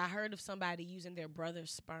baby, but I heard of somebody using their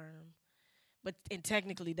brother's sperm. And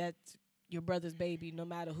technically that's your brother's baby, no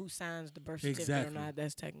matter who signs the birth certificate Exactly. or not.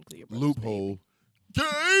 That's technically your brother's Loophole.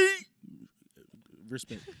 Gay.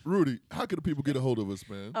 Respect. Rudy, how can the people get a hold of us,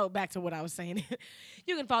 man? Oh, back to what I was saying.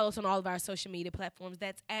 You can follow us on all of our social media platforms.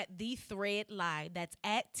 That's at The Thread Live. That's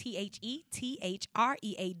at THETHREAD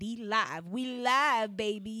Live. We live,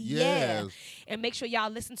 baby. Yeah. Yes. And make sure y'all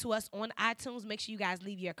listen to us on iTunes. Make sure you guys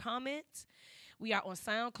leave your comments. We are on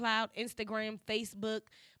SoundCloud, Instagram, Facebook,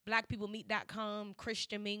 blackpeoplemeet.com,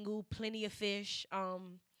 Christian Mingle, Plenty of Fish,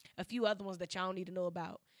 a few other ones that y'all need to know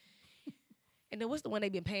about. And then what's the one they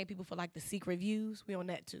been paying people for, like the secret views? We on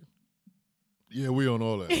that too. Yeah, we on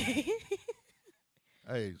all that.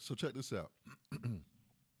 Hey, so check this out.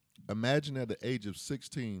 Imagine at the age of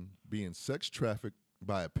 16 being sex trafficked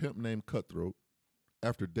by a pimp named Cutthroat.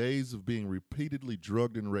 After days of being repeatedly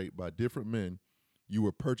drugged and raped by different men, you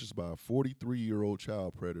were purchased by a 43-year-old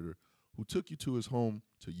child predator who took you to his home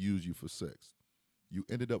to use you for sex. You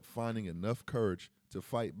ended up finding enough courage to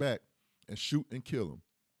fight back and shoot and kill him.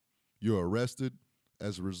 You're arrested,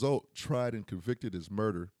 as a result, tried and convicted as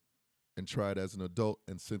murder, and tried as an adult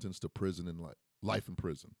and sentenced to prison and life in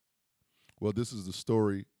prison. Well, this is the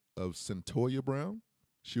story of Centoya Brown.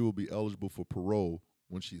 She will be eligible for parole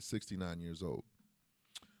when she's 69 years old.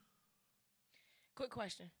 Quick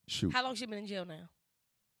question. Shoot. How long she been in jail now?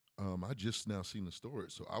 I just now seen the story,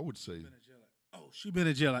 so I would say. Oh, she been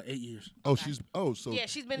in jail like 8 years. Oh, so Yeah,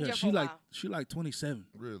 she's been in Yeah, jail she for a like while. she like 27.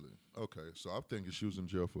 really okay. So I'm thinking she was in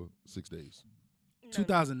jail for 6 days. No,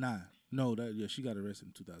 2009. No, she got arrested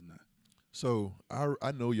in 2009. So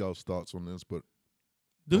I know y'all's thoughts on this, but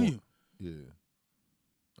Do you? yeah,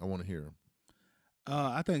 I want to hear them.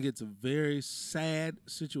 I think it's a very sad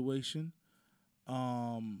situation.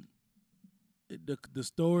 The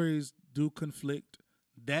stories do conflict.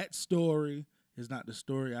 That story is not the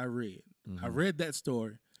story I read. I read that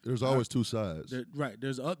story. There's always two sides, Right.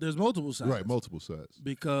 There's multiple sides. right? Multiple sides.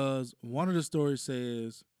 Because one of the stories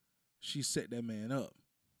says she set that man up.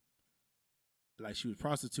 Like she was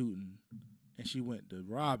prostituting and she went to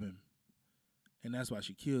rob him. And that's why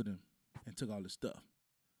she killed him and took all his stuff.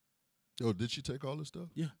 Oh, did she take all this stuff?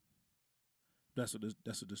 Yeah. That's what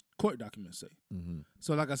the court documents say. Mm-hmm.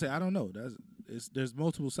 So like I said, I don't know. There's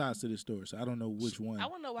multiple sides to this story, so I don't know which one. I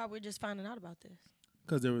want to know why we're just finding out about this.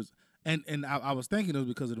 Because there was, and I was thinking it was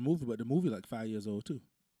because of the movie, but the movie like 5 years old too.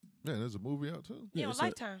 Yeah, there's a movie out too. Yeah, on it's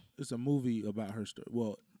Lifetime. It's a movie about her story.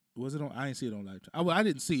 Well, was it on? I didn't see it on Lifetime. I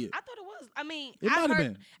didn't see it. I thought it was. I mean, It I've might have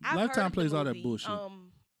heard- been. I've Lifetime heard of the plays all that movie. bullshit.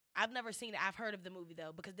 I've never seen it. I've heard of the movie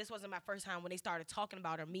though, because this wasn't my first time when they started talking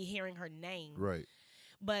about her. Me hearing her name, Right.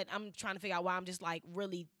 but I'm trying to figure out why I'm just like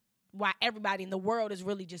really, why everybody in the world is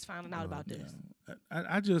really just finding out about this.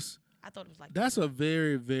 I just I thought it was like that's a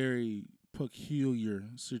very very peculiar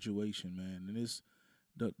situation, man. And it's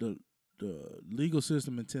the legal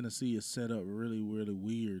system in Tennessee is set up really really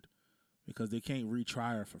weird. Because they can't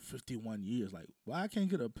retry her for 51 years. Like, why I can't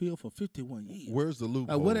get an appeal for 51 years? Where's the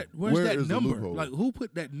loophole? Where's Where that is the number? loophole? Like, who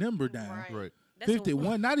put that number down? Right. Right. That's a-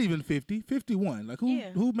 51, not even 50, 51. Like,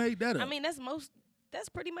 who made that up? I mean, that's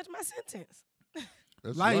pretty much my sentence.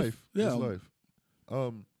 That's Life, life. yeah. That's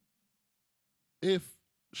life. If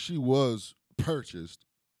she was purchased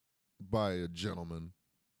by a gentleman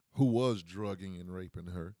who was drugging and raping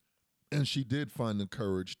her, and she did find the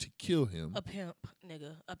courage to kill him, A pimp,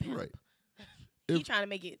 nigga, a pimp. right? He If- trying to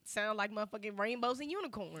make it sound like motherfucking rainbows and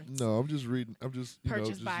unicorns. No, I'm just reading. I'm just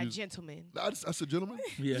Purchased by a use, gentleman. I said gentleman.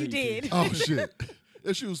 yeah, You did. Oh shit!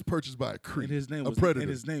 If she was purchased by a creep, And his name a was predator. and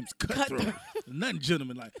his name's Cutthroat. Cutthroat. Nothing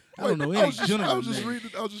gentleman like I Wait, don't know I any was just, gentleman. I was just name.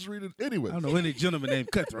 reading. I was just reading anyway. I don't know any gentleman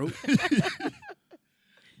named Cutthroat.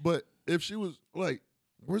 But if she was like,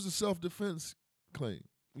 where's the self-defense claim?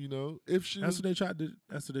 You know, if she That's was, what they tried to.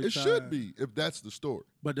 That's what they it tried. should be if that's the story.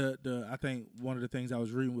 But the I think one of the things I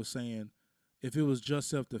was reading was saying, if it was just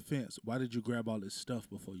self defense, why did you grab all this stuff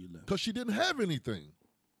before you left? Because she didn't have anything.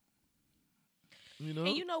 You know?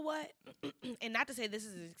 And you know what? And not to say this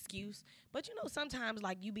is an excuse, but you know, sometimes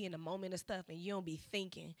like you be in the moment of stuff and you don't be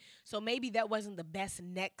thinking. So maybe that wasn't the best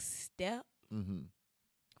next step Mm-hmm.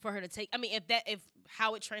 for her to take. I mean, if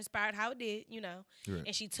how it transpired, how it did, you know, Right.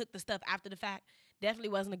 and she took the stuff after the fact, definitely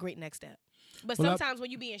wasn't a great next step. But Well, sometimes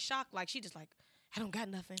when you be in shock, like she just like, I don't got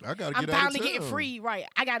nothing. I gotta I'm get out bound of to get town. free, right?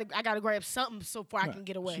 I gotta grab something so far I Right. can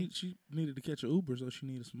get away. She needed to catch an Uber, so she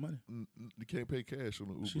needed some money. You can't pay cash on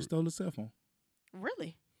the Uber. She stole a cell phone.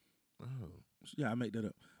 Really? Oh. Yeah, I made that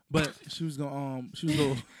up. But she was gonna she was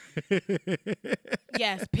gonna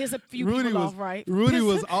Yes, piss a few Rudy people was off, right? Rudy Piss-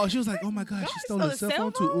 was all she was like, oh my god, she stole his cell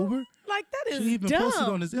phone to Uber. Like that is She even dumb. posted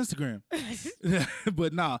on his Instagram.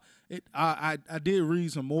 But nah, I did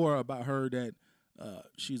read some more about her that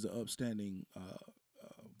she's an upstanding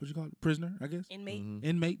what you call it, prisoner, I guess. Inmate.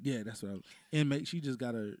 Inmate, yeah, that's what I was. Inmate, she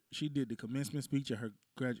did the commencement speech at her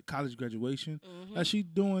college graduation. She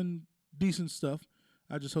doing decent stuff.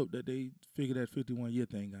 I just hope that they figure that 51-year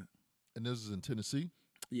thing out. And this is in Tennessee?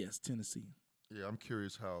 Yes, Tennessee. Yeah, I'm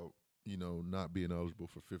curious how, not being eligible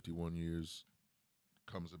for 51 years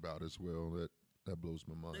comes about as well. That blows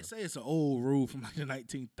my mind. They say it's an old rule from like the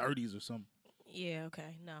 1930s or something. Yeah.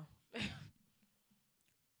 Okay. No.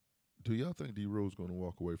 Do y'all think D Rose going to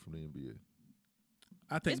walk away from the NBA?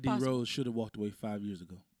 I think It's D possible. Rose should have walked away 5 years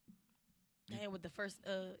ago. And with the first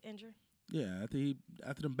injury. Yeah,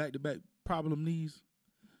 after them back-to-back problem knees,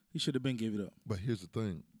 he should have been gave it up. But here's the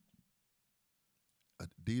thing: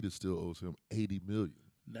 Adidas still owes him $80 million.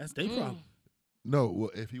 That's their problem. No,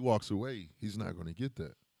 well, if he walks away, he's not going to get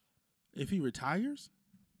that. If he retires,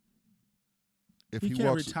 If he he can't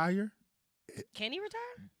walks, retire. Can he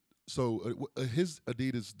retire? so his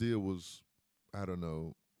Adidas deal was, I don't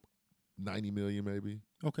know, $90 million maybe.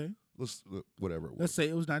 Okay, Whatever it was. let's say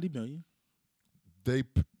it was $90 million.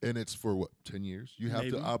 And it's for what, 10 years? You have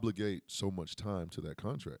Maybe. to obligate so much time to that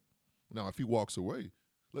contract. Now, if he walks away,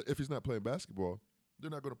 if he's not playing basketball,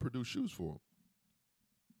 they're not going to produce shoes for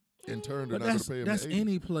him. In turn, they're But not going that's to pay him. that's the 80.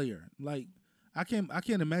 any player. Like I can't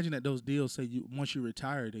imagine that those deals say once you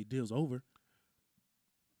retire, the deal's over.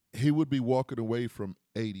 He would be walking away from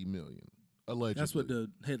 $80 million, allegedly. That's what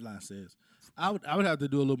the headline says. I would have to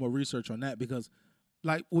do a little more research on that because,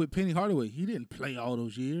 like with Penny Hardaway, he didn't play all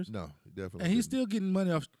those years, No, he definitely. and he's didn't. still getting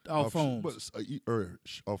money off phones, but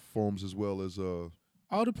off phones as well as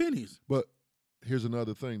all the pennies. But here's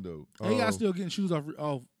another thing though. And he got still getting shoes off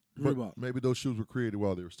but Reebok, maybe those shoes were created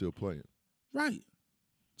while they were still playing. right?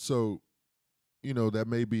 So, that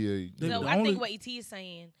may be a. They- So the I only- think what ET is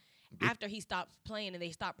saying, after he stops playing and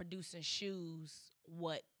they stop producing shoes,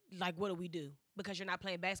 what do we do? Because you're not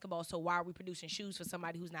playing basketball, so why are we producing shoes for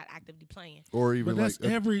somebody who's not actively playing? Or even But that's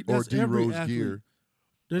like every or that's D every Rose athlete. gear.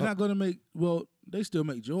 They're not going to make. Well, they still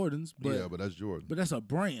make Jordans, but Yeah, but that's Jordan. but that's a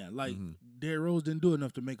brand. Like Mhm. Derrick Rose didn't do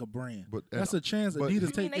enough to make a brand. But- That's a chance but Adidas he- I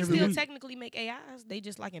mean, take they every still week. technically make AIs. They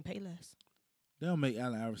just like in Payless. They don't make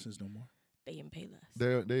Allen Iversons no more. They in Payless.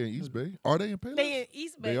 They're in East Bay. Are they in Payless? They in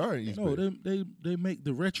East Bay. They are in East No, Bay. they make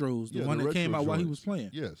the retros, the Yeah, one the that came retro out while he joints. was playing.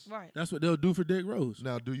 Yes. Right. That's what they'll do for Derrick Rose.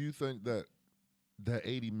 Now, do you think that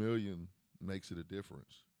 $80 million makes it a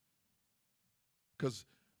difference? Because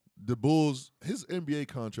the Bulls, his NBA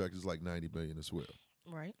contract is like $90 million as well,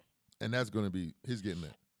 Right. and that's going to be he's getting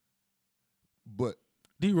that. But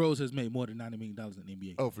D Rose has made more than $90 million in the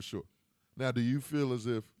NBA. oh, for sure. Now, do you feel as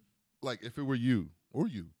if, like, if it were you,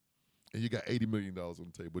 and you got $80 million on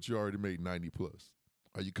the table, but you already made 90 plus,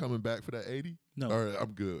 are you coming back for that 80? No. All right,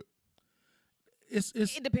 I'm good. It's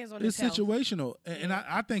It depends on it's his health. situational, and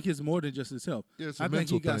I think it's more than just his health. Yeah, it's a I think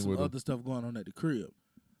he mental got thing some with him. other stuff going on at the crib,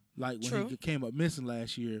 like when True. he came up missing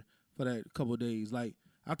last year for that couple of days. Like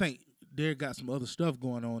I think Derrick got some other stuff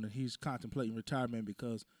going on, and he's contemplating retirement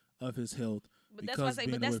because of his health. But that's what I because say.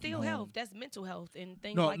 being But that's away from still home. health. That's mental health and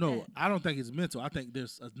things No, like that. I don't think it's mental. I think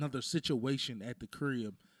there's another situation at the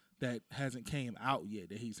crib that hasn't came out yet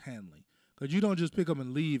that he's handling. Because you don't just pick up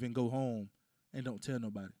and leave and go home and don't tell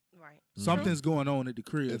nobody. Right. Something's going on at the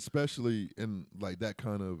crib. Especially in like that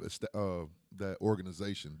kind of that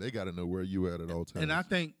organization, they got to know where you at all times. And I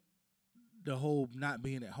think the whole not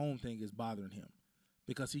being at home thing is bothering him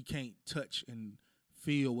because he can't touch and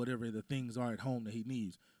feel whatever the things are at home that he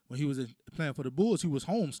needs. When he was playing for the Bulls, he was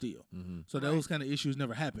home still. Mm-hmm. So those kind of issues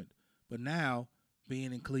never happened. But now,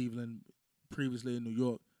 being in Cleveland, previously in New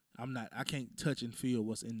York, I can't touch and feel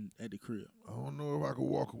what's at the crib. I don't know if I could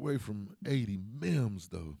walk away from 80 mims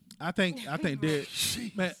though. I think Derrick,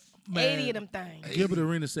 Jeez. man, 80 of them things. Gilbert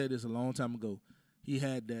Arenas said this a long time ago. He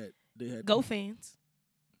had that. They had Go fans.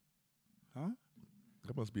 Huh?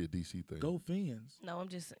 That must be a DC thing. Go Fins. No, I'm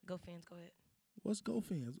just go fans. Go ahead. What's Go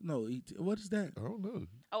Fins? No, what is that? I don't know.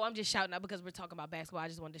 Oh, I'm just shouting out because we're talking about basketball. I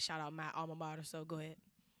just wanted to shout out my alma mater. So go ahead.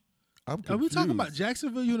 I'm Are confused. we talking about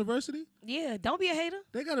Jacksonville University? Yeah, don't be a hater.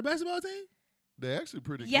 They got a basketball team They're actually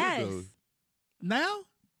pretty Yes. good though. now.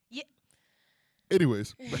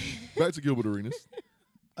 Anyways, back to Gilbert Arenas.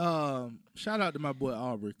 Shout out to my boy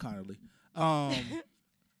Aubrey Connolly.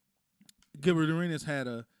 Gilbert Arenas had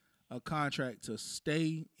a contract to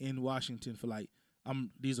stay in Washington for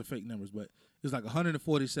these are fake numbers, but it's like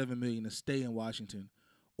 $147 million to stay in Washington,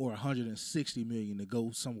 or $160 million to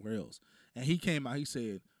go somewhere else. And he came out. He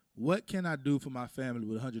said, "What can I do for my family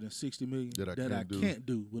with $160 million That I can't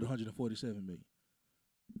do with $147 million?"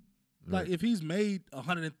 Right. Like if he's made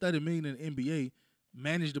 $130 million in the NBA,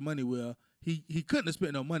 managed the money well, he couldn't have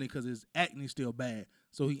spent no money because his acne's still bad.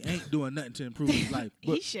 So he ain't doing nothing to improve his life.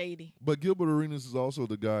 He's shady. But Gilbert Arenas is also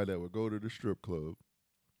the guy that would go to the strip club,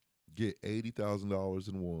 get $80,000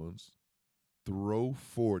 in ones, throw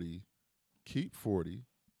 40, keep 40,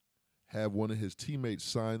 have one of his teammates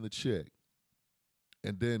sign the check,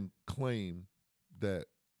 and then claim that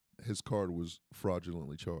his card was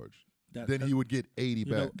fraudulently charged. Then he would get 80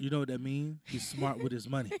 back. You know what that means? He's smart with his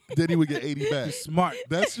money. Then he would get 80 back. He's smart.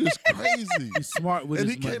 That's just crazy. He's smart with And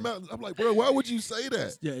his he money. came out, I'm like, bro, why would you say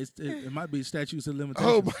that? Yeah, it might be statutes of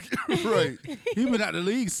limitations. Oh, my God, right. He been out the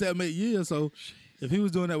league 7-8 years, so if he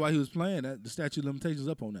was doing that while he was playing, the statute of limitations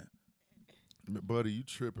up on that. Buddy, you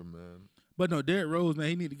tripping, man. But no, Derrick Rose, man,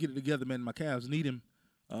 he need to get it together, man. My Cavs need him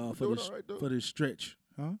for doing this all right, though. for this stretch,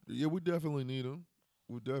 huh? Yeah, we definitely need him.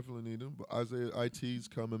 But Isaiah IT's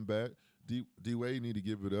coming back. D Wade need to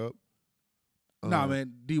give it up. Nah,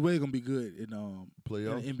 man, D Wade gonna be good in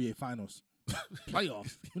Playoffs? in the NBA Finals.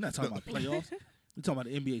 Playoffs. We're not talking about playoffs. We're talking about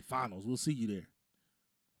the NBA Finals. We'll see you there.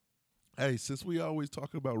 Hey, since we always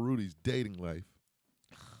talk about Rudy's dating life,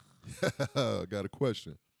 I got a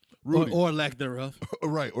question. Rudy, Or lack thereof.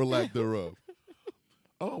 right, or lack thereof.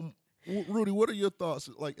 Rudy, what are your thoughts,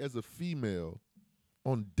 like as a female,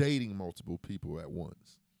 on dating multiple people at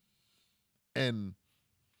once? And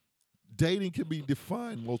dating can be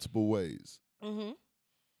defined multiple ways. Mm-hmm.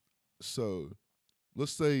 So,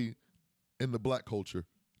 let's say in the black culture,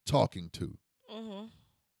 talking to. Mm-hmm.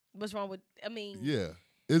 What's wrong with? I mean, Yeah.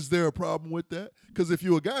 Is there a problem with that? Because if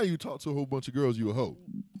you're a guy, you talk to a whole bunch of girls, you a hoe.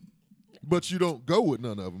 But you don't go with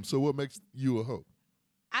none of them. So what makes you a hoe?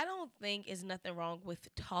 I don't think it's nothing wrong with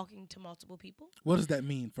talking to multiple people. What does that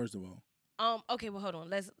mean, first of all? Okay, well, hold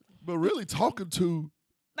on. But really, talking to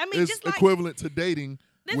I mean, is just like equivalent to dating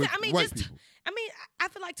with I mean, white just people. I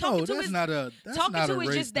feel like talking No, to that's is not a is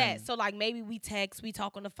race just that. thing. So like maybe we text, we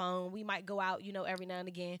talk on the phone, we might go out, every now and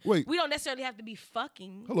again. Wait. We don't necessarily have to be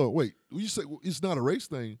fucking. Hello, wait. You say it's not a race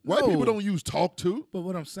thing. White No. people don't use talk to. But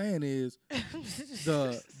what I'm saying is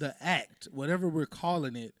the act, whatever we're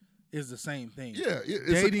calling it, is the same thing. Yeah,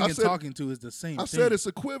 Dating and talking to is the same I thing. said it's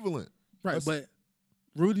equivalent. right, but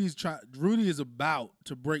Rudy is about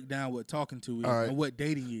to break down what talking to is All right. and what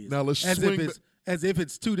dating is. Now let's as swing if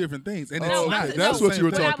it's two different things. And Oh, it's not. okay. That's the what same you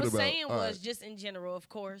were thing. What I talking was about. saying All was right. just in general, of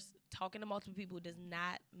course, talking to multiple people does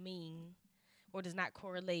not mean or does not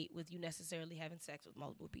correlate with you necessarily having sex with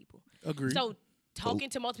multiple people. Agreed. So talking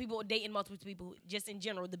to multiple people or dating multiple people, just in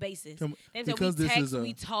general, the basis. Come- And so because we this text, is a-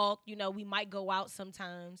 we talk, we might go out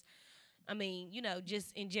sometimes. I mean,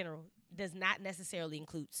 just in general, does not necessarily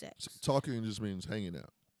include sex. Talking just means hanging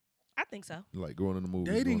out, I think so. like going in the movie.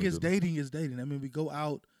 dating is dating is dating. I mean, we go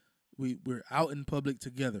out, we're out in public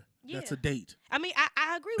together. That's Yeah. a date. I mean,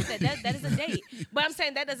 I agree with that. That is a date. But I'm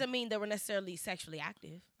saying that doesn't mean that we're necessarily sexually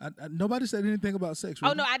active. Nobody said anything about sex. Oh,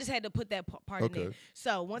 Rudy. no, I just had to put that part in Okay. there.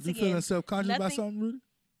 So, once You again, feeling self-conscious about nothing- something, Rudy?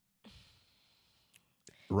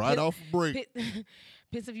 Right off break.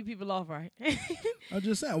 piss a few people off, right? I'm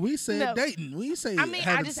just saying. We said No. dating. We say I mean, I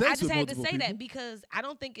having just sex with had to multiple say people. that because I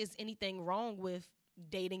don't think it's anything wrong with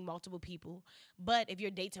dating multiple people. But if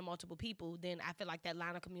you're dating multiple people, then I feel like that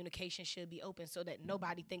line of communication should be open so that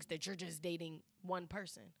nobody thinks that you're just dating one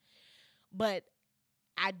person. But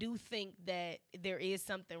I do think that there is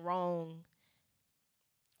something wrong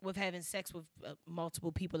with having sex with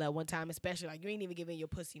multiple people at one time, especially like you ain't even giving your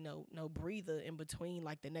pussy no breather in between,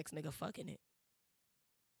 like the next nigga fucking it.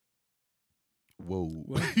 Whoa.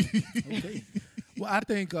 Well, okay. Well, I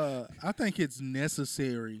think it's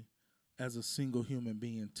necessary as a single human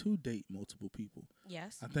being to date multiple people.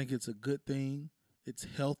 Yes. I think it's a good thing. It's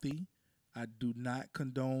healthy. I do not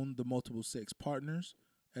condone the multiple sex partners,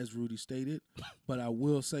 as Rudy stated, but I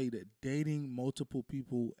will say that dating multiple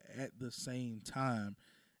people at the same time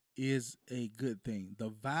is a good thing. The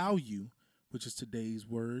value, which is today's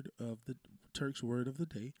word of the Turk's word of the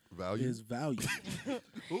day, Value? is value.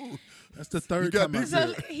 Ooh. That's the third got time I me said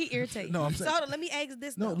So it. he irritates. No, I'm So saying- hold on, let me ask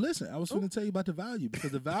this. No, though. listen, I was going to tell you about the value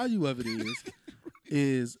because the value of it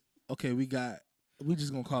is okay, we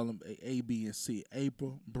just going to call them A, B, and C.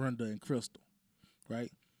 April, Brenda, and Crystal,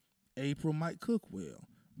 right? April might cook well.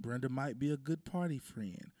 Brenda might be a good party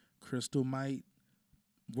friend. Crystal might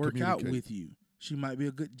work out Communicate. with you. She might be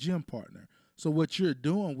a good gym partner. So what you're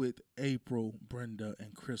doing with April, Brenda,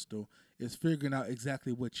 and Crystal is figuring out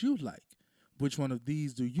exactly what you like. Which one of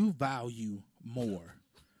these do you value more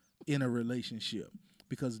in a relationship?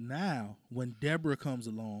 Because now when Deborah comes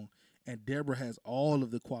along and Deborah has all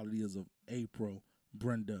of the qualities of April,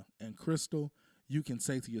 Brenda, and Crystal, you can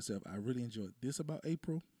say to yourself, I really enjoyed this about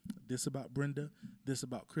April, this about Brenda, this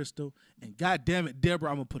about Crystal, and God damn it, Deborah,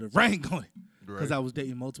 I'm going to put a ring on it because Right. I was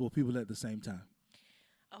dating multiple people at the same time.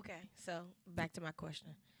 Okay, so back to my question.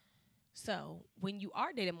 So when you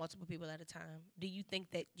are dating multiple people at a time, do you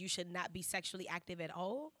think that you should not be sexually active at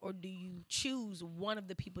all? Or do you choose one of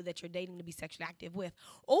the people that you're dating to be sexually active with?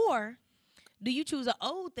 Or do you choose an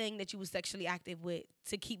old thing that you was sexually active with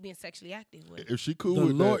to keep being sexually active with? If she cool The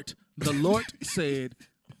with Lord said,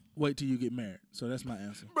 wait till you get married. So that's my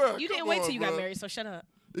answer. that. Bruh, You didn't come wait on, till you got bruh. married, so shut up.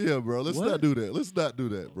 Yeah, bro. Let's What? not do that. Let's not do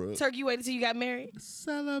that, bro. Turk, you waited till you got married?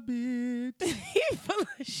 Celibate. He full of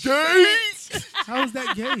Gay. shit. How is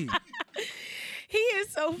that gay? He is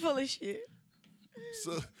so full of shit.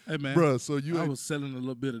 So, Hey man, bruh, so you I ain't, was selling a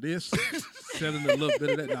little bit of this, selling a little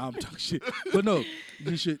bit of that. Nah, I'm talking shit. But no,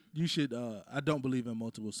 you should. I don't believe in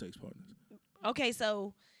multiple sex partners. Okay,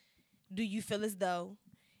 so do you feel as though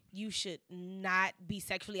you should not be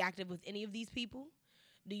sexually active with any of these people?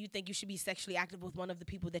 Do you think you should be sexually active with one of the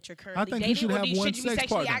people that you're currently think dating? you should or have do you, one should you be sex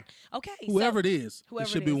sexually partner. Okay, Whoever so, it is, whoever it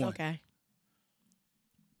should it be is, one. Okay.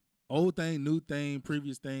 Old thing, new thing,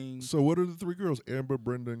 previous thing. so what are the three girls? Amber,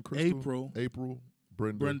 Brenda, and Crystal? April,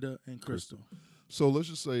 Brenda, and Crystal. So let's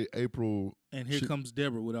just say April. And here she- comes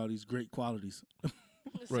Deborah with all these great qualities.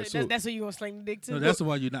 Right, So so- that's who you gonna sling the dick to? No, that's the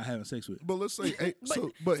one you're not having sex with. But let's say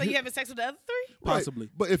so but you having sex with the other three? right, Possibly.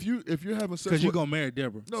 But if you're having sex, Because you're with, going to marry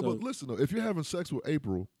Deborah. no, so but listen though, if you're having sex with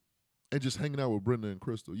April and just hanging out with Brenda and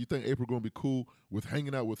Crystal, you think April gonna be cool with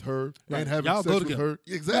hanging out with her Right. and having Y'all sex go with together. her?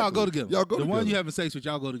 Exactly. Y'all go together. Y'all go the together. one you having sex with,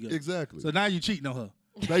 y'all go together. Exactly. So now you cheating on her.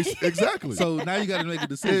 Exactly. So now you got to make a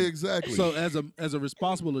decision. Exactly. So as a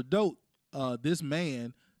responsible adult, this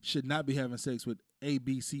man should not be having sex with A,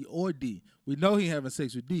 B, C, or D. We know he having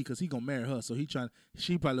sex with D because he gonna marry her. So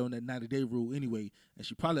she probably on that 90-day rule anyway, and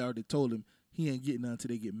she probably already told him he ain't getting none until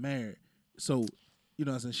they get married. So, you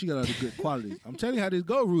know what I'm saying? She got all the good qualities. I'm telling you how this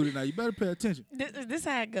go, Rudy. Now you better pay attention. This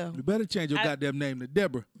how it go. You better change your goddamn name to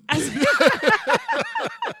Deborah.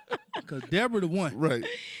 Because Deborah the one. right.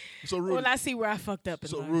 So Rudy. Well, I see where I fucked up. In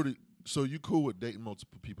so life. Rudy. So you cool with dating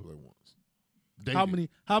multiple people at once? Dating.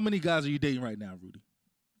 How many guys are you dating right now, Rudy?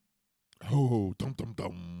 Oh, dum dum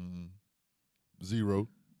dum. 0.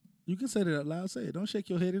 You can say that out loud. Say it. Don't shake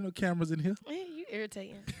your head. Ain't no cameras in here. You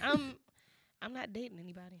irritating. I'm not dating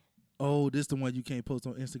anybody. Oh, this the one you can't post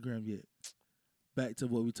on Instagram yet. Back to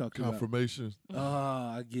what we talked about. Confirmation.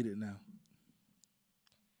 I get it now.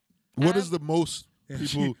 What is the most And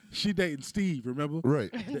people? she dating Steve, remember? Right.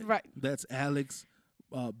 Right. That's Alex,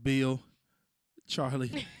 Bill,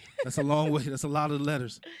 Charlie. That's a long way. That's a lot of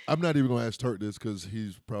letters. I'm not even gonna ask Turk this because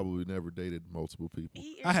he's probably never dated multiple people.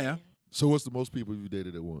 I have. So what's the most people you've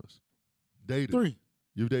dated at once? Dated 3.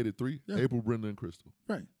 You've dated 3? Yeah. April, Brenda, and Crystal.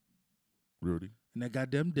 Right. Rudy. And that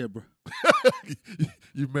goddamn Deborah.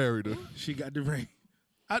 You married her. She got the ring.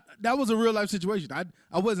 That was a real life situation.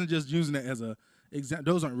 I wasn't just using that as a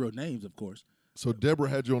example. Those aren't real names, of course. So Deborah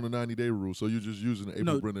had you on the 90-day rule. So you're just using April,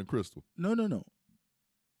 No. Brenda, and Crystal. No.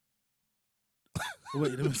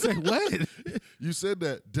 Wait, let me say what? You said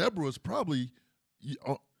that Deborah was probably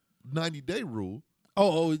 90-day rule.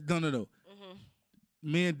 Oh, no.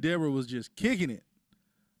 Me and Deborah was just kicking it.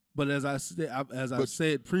 But as I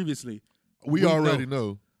said previously, We already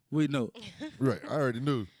know. we know. Right. I already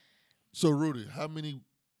knew. So Rudy, how many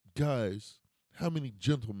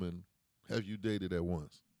gentlemen have you dated at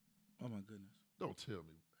once? Oh my goodness. Don't tell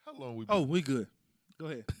me. How long we been? Oh, we good. Go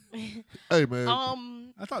ahead. Hey man.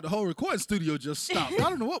 I thought the whole recording studio just stopped. I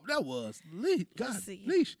don't know what that was. Let's see.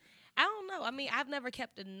 Leash. I don't know. I mean, I've never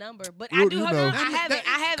kept a number, but Rudy, I do. you Hold know. on. I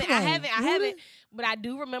haven't. Rudy. But I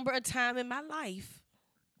do remember a time in my life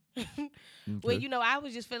where, you know, I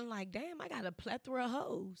was just feeling like, damn, I got a plethora of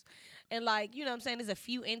hoes. And like, you know what I'm saying? There's a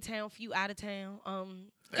few in town, few out of town.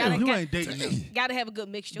 Damn, you ain't dating them. Gotta have a good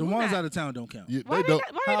mixture. The Who ones not? out of town don't count. Yeah, Why they don't.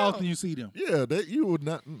 why How they often don't? you see them? Yeah, you would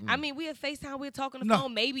not. I mean, we at FaceTime, we're talking on the No.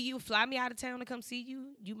 phone. Maybe you fly me out of town to come see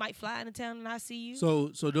you. You might fly into town and I see you. So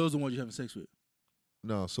those are the ones you having sex with.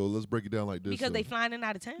 No, so let's break it down like this. because so. they flying in and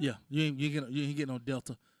out of town? Yeah, you ain't getting on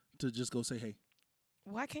Delta to just go say hey.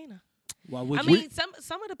 Why can't I? Why would I you? mean,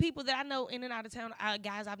 some of the people that I know in and out of town are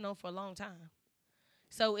guys I've known for a long time.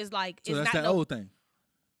 So it's like, So it's that's not that no, old thing.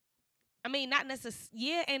 I mean, not necessarily.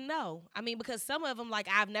 Yeah and no. I mean, because some of them, like,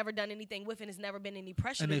 I've never done anything with, and it's never been any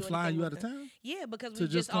pressure. And to they do flying anything you with out of them. town? Yeah, because To we've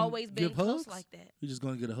just just come always been give close hugs? like that. You just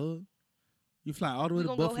gonna get a hug? You flying all the way We to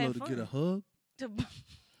gonna go Buffalo have to fun. get a hug? To-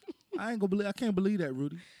 I can't believe that,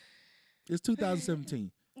 Rudy. It's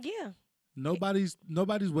 2017. yeah, Nobody's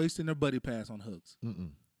wasting their buddy pass on hugs.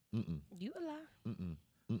 you a lie.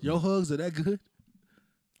 Your hugs are that good?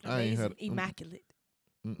 I ain't had. Immaculate.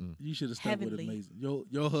 You should have stuck with Heavenly. amazing.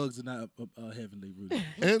 Your hugs are not heavenly, Rudy.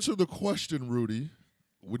 Answer the question, Rudy.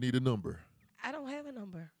 We need a number. I don't have a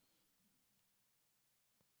number.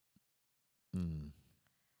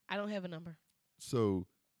 I don't have a number. So,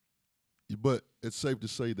 but it's safe to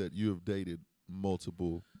say that you have dated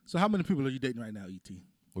multiple. So how many people are you dating right now, ET?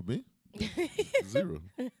 With me? 0.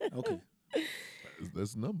 Okay,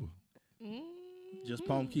 That's the number. just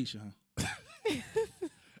Palm Keisha, huh?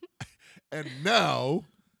 And now,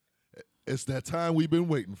 it's that time we've been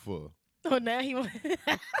waiting for. Oh, now he want.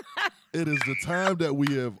 It is the time that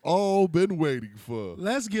we have all been waiting for.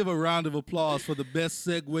 Let's give a round of applause for the best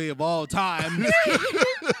segue of all time.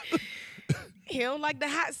 He don't like the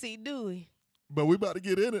hot seat, do he? But we about to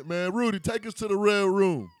get in it, man. Rudy, take us to the red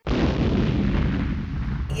room.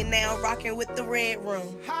 You're now rocking with the Red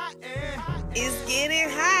Room. Hot and It's getting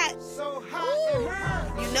hot. so hot in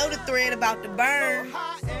here. You know the thread about to burn.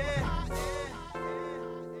 Hot and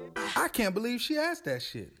I can't believe she asked that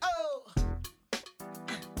shit.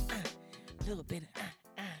 Little bit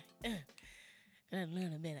of a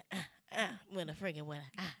little bit of when a friggin' when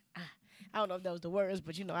I don't know if that was the words,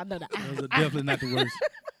 but you know I know the Those are definitely not the worst.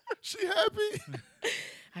 She happy?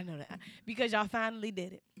 I know that because y'all finally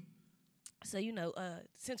did it. So you know,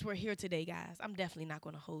 since we're here today, guys, I'm definitely not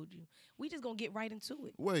gonna hold you. We just gonna get right into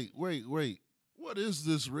it. Wait. What is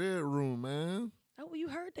this red room, man? Oh, well, you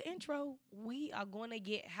heard the intro. We are gonna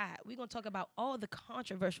get hot. We're gonna talk about all the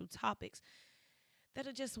controversial topics that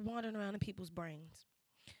are just wandering around in people's brains.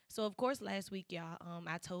 So, of course, last week, y'all,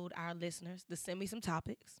 I told our listeners to send me some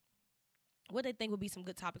topics. What they think would be some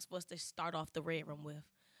good topics for us to start off the Red Room with.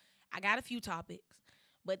 I got a few topics,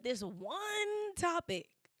 but this one topic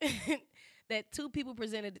that two people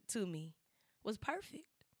presented to me was perfect.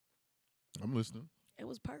 I'm listening. It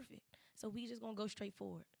was perfect. So we just gonna go straight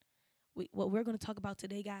forward. What we're gonna talk about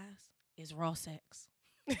today, guys, is raw sex.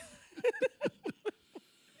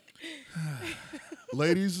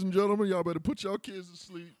 Ladies and gentlemen, y'all better put y'all kids to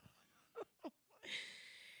sleep.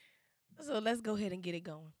 So let's go ahead and get it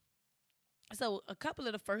going. So a couple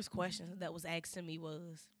of the first questions that was asked to me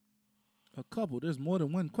was, A couple. There's more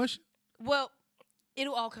than one question. well,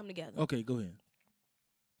 it'll all come together. Okay, go ahead.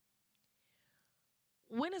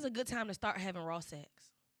 When is a good time to start having raw sex?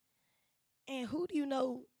 And who do you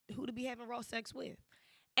know who to be having raw sex with?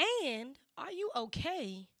 And are you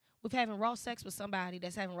okay with having raw sex with somebody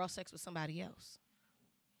that's having raw sex with somebody else?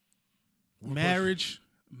 Marriage,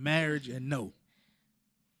 and no.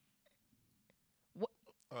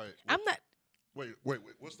 All right. I'm not. Wait.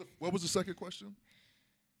 What was the second question?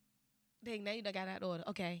 Dang, now you done got out of order.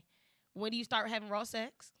 Okay. When do you start having raw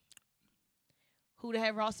sex? Who to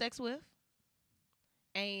have raw sex with?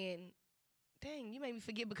 And dang, you made me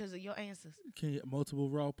forget because of your answers. Can you get multiple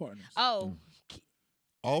raw partners? Oh,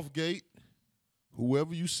 Off gate,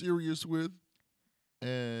 whoever you serious with,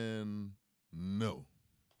 and no.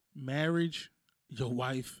 Marriage, your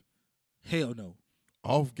wife, hell no.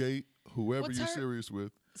 Off gate, whoever What's you're her- serious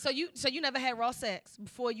with. so you never had raw sex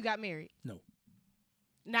before you got married? No.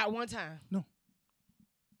 Not one time. No.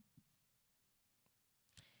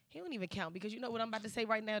 He don't even count because you know what I'm about to say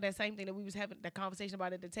right now. That same thing that we was having that conversation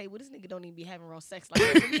about at the table. This nigga don't even be having raw sex like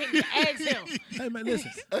that. So we can't even ask him. Hey man,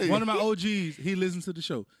 listen. Hey. One of my OGs, he listens to the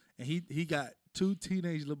show, and he got 2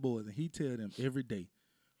 teenage little boys, and he tell them every day,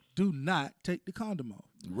 do not take the condom off.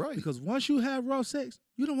 Right. Because once you have raw sex,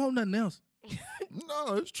 you don't want nothing else.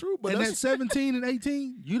 No, it's true. But And at that's 17 and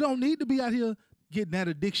 18, you don't need to be out here getting that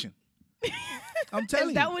addiction. I'm telling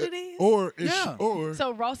Is that you. what it is? or it Yeah. or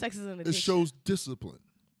So raw sex is an it addiction. shows discipline.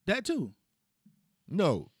 That too.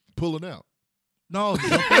 No, pulling out. No, don't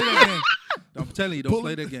play that game. I'm telling you, don't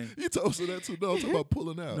play that game. You told us that too. No, I'm talking about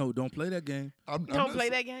pulling out. No, don't play that game. I'm Don't not play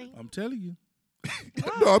saying- that game. I'm telling you.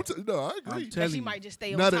 No, I agree. I'm That telling she you. might just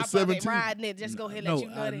stay on Not at top of 17. it, riding it, just go ahead and No, let you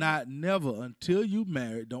nut it. not never until you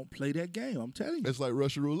married. Don't play that game. I'm telling you. It's like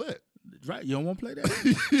Russian roulette. Right, you don't want to play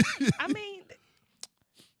that. I mean,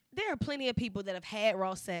 there are plenty of people that have had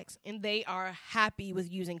raw sex and they are happy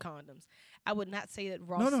with using condoms. I would not say that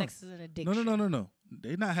raw No. sex is an addiction. No.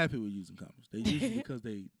 They're not happy with using condoms. They use it because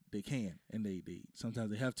they can and they sometimes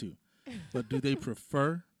they have to. But do they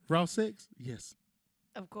prefer raw sex? Yes.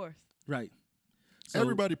 Of course. Right. So,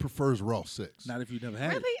 Everybody prefers raw sex. not if you never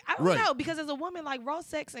had Really? it. I don't Right. know because as a woman, like raw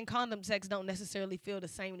sex and condom sex don't necessarily feel the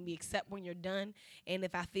same to me except when you're done. And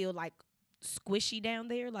if I feel like squishy down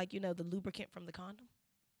there, like, you know, the lubricant from the condom.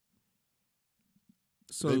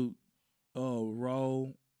 So raw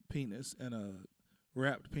penis and a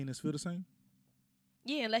wrapped penis feel the same?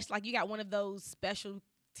 Yeah, unless like you got one of those specialty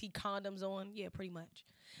condoms on. Yeah, pretty much.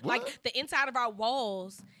 What? Like the inside of our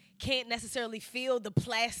walls can't necessarily feel the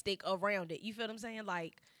plastic around it. You feel what I'm saying?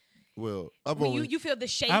 Like Well, I've when only you feel the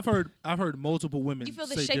shape. I've heard multiple women You feel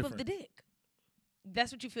the say shape different. of the dick.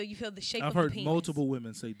 That's what you feel. You feel the shape I've of the heard penis. multiple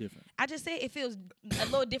women say different. I just said it feels a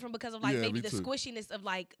little different because of like Yeah, maybe me the too. squishiness of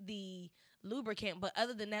like the lubricant. But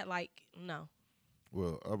other than that, like no.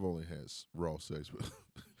 well, I've only had raw sex with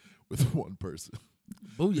with one person.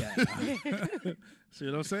 Booyah. See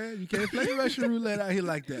what I'm saying? You can't play Russian roulette out here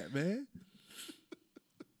like that, man.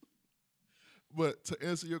 But to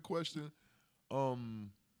answer your question,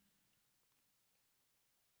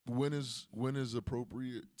 when is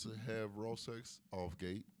appropriate to have raw sex off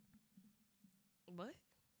gate What?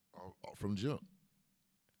 from jump?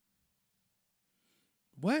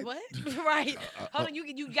 What? What? Right. Hold on.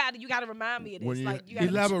 You gotta remind me of this. When you- Like you gotta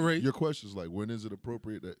Elaborate. Your question is like, when is it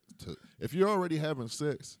appropriate to if you're already having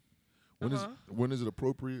sex, when is it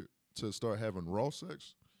appropriate to start having raw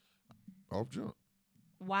sex? Off jump.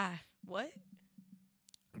 Why? What?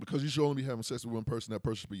 Because you should only be having sex with one person. That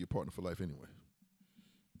person should be your partner for life anyway.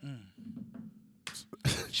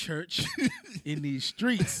 Church in these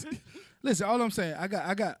streets. Listen, all I'm saying, I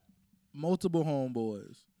got multiple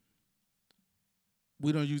homeboys.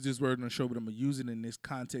 We don't use this word on the show, but I'm gonna use it in this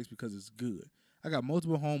context because it's good. I got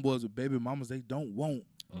multiple homeboys with baby mamas they don't want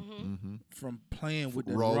from playing with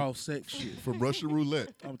the raw sex shit. From Russian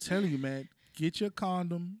roulette. I'm telling you, man, get your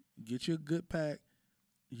condom, get your good pack,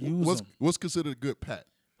 use them. What's considered a good pack?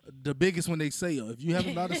 The biggest one they sell. If you have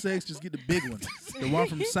a lot of sex, just get the big one, the one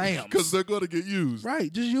from Sam's. Because they're going to get used.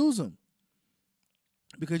 Right, just use them.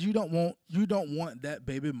 Because you don't want that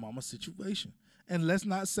baby mama situation. And let's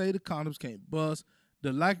not say the condoms can't bust.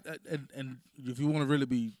 And if you want to really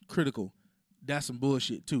be critical, that's some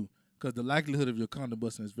bullshit too. Because the likelihood of your condom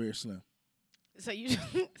busting is very slim. So you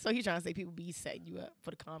trying to say people be setting you up for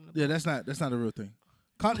the condom? Yeah, that's not a real thing.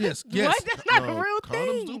 Yes. What? That's not No, a real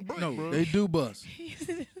condoms do thing. break, No, bro. they do bust.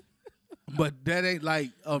 But that ain't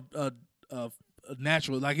like a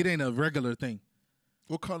natural, like it ain't a regular thing.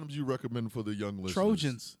 What condoms you recommend for the young listeners?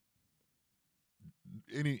 Trojans.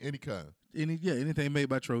 Any kind. Anything made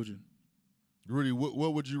by Trojan. Rudy,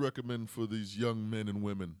 what would you recommend for these young men and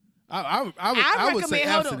women? I would say recommend-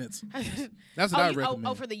 hold on. abstinence. That's what I recommend.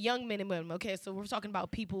 Oh, for the young men and women. Okay, so we're talking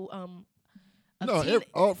about people.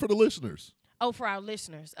 For the listeners. For our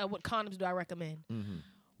listeners, what condoms do I recommend? Mm-hmm.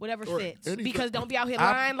 Whatever Or fits. any Because co- don't be out here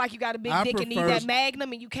I- lying like you got a big I dick and need prefer- that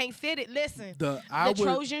Magnum and you can't fit it. Listen, the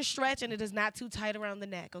Trojan stretch and it is not too tight around the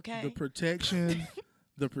neck. Okay.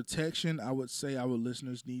 The protection I would say our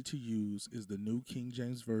listeners need to use is the New King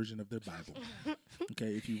James Version of their Bible.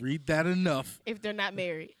 Okay, if you read that enough, if they're not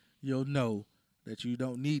married. you'll know that you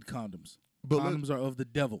don't need condoms. But Condoms are of the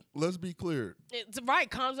devil. Let's be clear. It's right,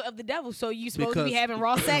 condoms are of the devil. So you supposed to be Because- having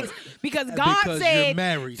raw sex because God Because you're said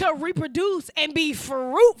married. to reproduce and be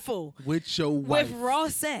fruitful With your wife. with raw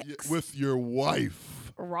sex. With your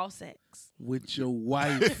wife. Raw sex. With your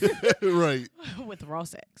wife. Right. With raw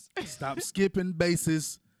sex. Stop skipping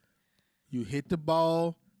bases. You hit the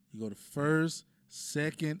ball. You go to first,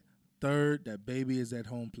 second, third. That baby is at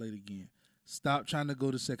home plate again. Stop trying to go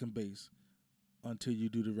to second base until you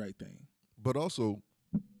do the right thing. But also,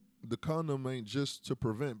 the condom ain't just to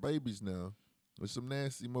prevent babies now. There's some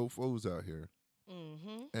nasty mofos out here.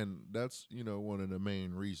 Mm-hmm. And that's, one of the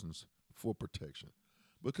main reasons for protection.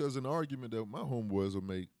 Because an argument that my homeboys will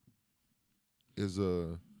make is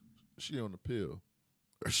she on the pill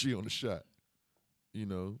or she on the shot.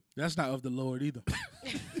 That's not of the Lord either.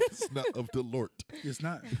 It's not of the Lord. It's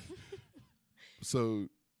not. So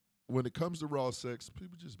when it comes to raw sex,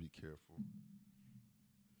 people just be careful.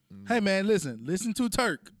 Hey, man, listen to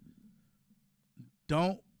Turk.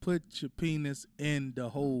 Don't put your penis in the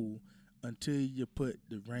hole until you put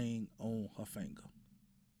the ring on her finger.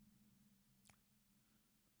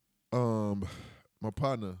 My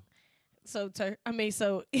partner. So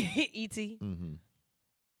E.T. Mm-hmm.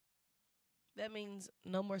 That means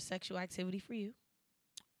no more sexual activity for you.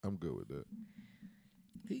 I'm good with that.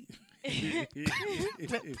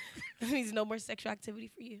 That means no more sexual activity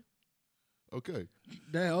for you. Okay.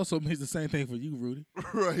 That also means the same thing for you, Rudy.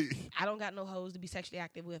 Right. I don't got no hoes to be sexually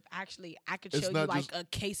active with. Actually, I could It's show you not like just- a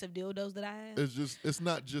case of dildos that I have. It's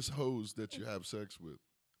not just hoes that you have sex with.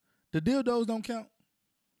 The dildos don't count.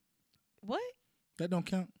 What? That don't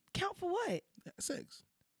count. Count for what? Sex.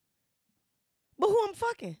 But who I'm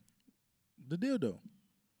fucking? The dildo.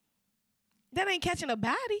 That ain't catching a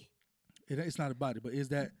body. It's not a body, but is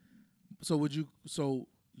that? So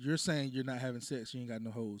you're saying you're not having sex, you ain't got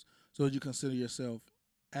no hoes. So would you consider yourself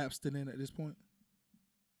abstinent at this point?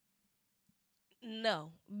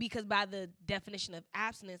 No, because by the definition of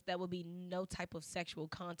abstinence, that would be no type of sexual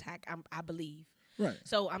contact. I believe. Right.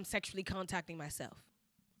 So I'm sexually contacting myself.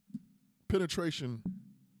 Penetration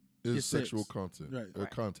is It's sex. sexual content Right. or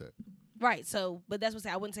contact. Right. So, but that's what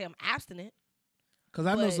I wouldn't say I'm abstinent. Because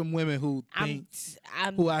I know But some women who think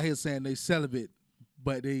who out here saying they celibate,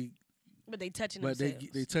 but they touching but themselves.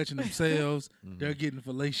 they touching themselves. They're getting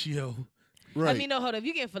fellatio. Right. I mean, no, hold up. If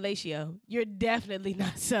you get fellatio, you're definitely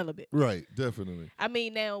not celibate. Right. Definitely. I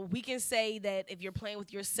mean, now we can say that if you're playing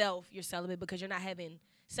with yourself, you're celibate because you're not having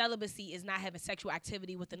celibacy is not having sexual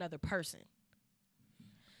activity with another person.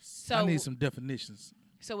 So I need some definitions.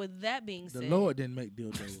 So with that being The said, Lord didn't make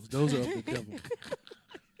dildos. Those are of the devil.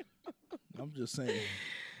 I'm just saying.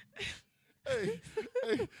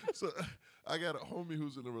 hey, so I got a homie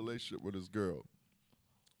who's in a relationship with his girl,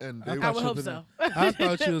 And they I I were would she hope was so. I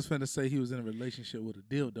thought she was finna say he was in a relationship with a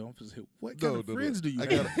dildo. I'm finna say, what kind of friends do you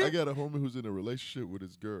I have? got I got a homie who's in a relationship with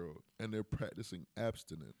his girl, and they're practicing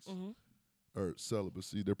abstinence Mhm. or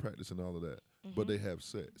celibacy. They're practicing all of that, but they have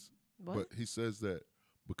sex. What? But he says that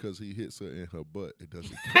because he hits her in her butt, it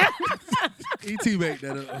doesn't count. ET make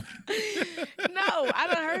that up. No, I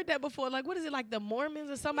done heard that before. Like, what is it, like the Mormons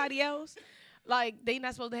or somebody else? Like, they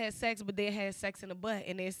not supposed to have sex, but they had sex in the butt,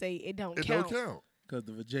 and they say it don't It count. don't count. Because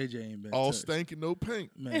the vajayjay ain't been All touched. stankin', no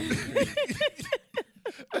paint. Man,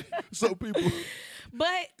 So people,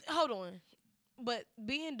 But hold on. But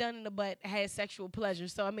being done in the butt has sexual pleasure.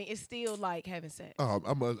 So I mean, it's still like having sex.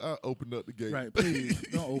 I opened up the gate. right, please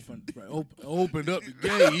don't open. Right, open up the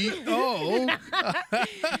gate. Oh,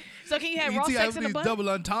 So can you have raw ET sex having in the these butt? double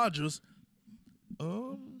entendres.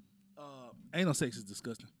 Um, Anal sex is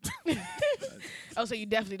disgusting. Oh, so you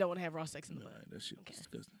definitely don't want to have raw sex in the Nah, butt. that shit is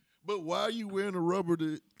disgusting. but why are you wearing a rubber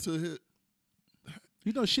to hit?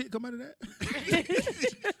 You know shit come out of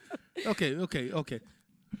that? Okay.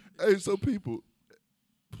 Hey, so people,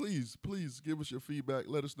 please give us your feedback.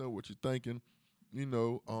 Let us know what you're thinking. You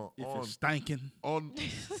know, If it's stinking. on.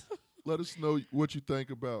 Let us know what you think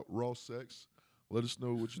about raw sex. Let us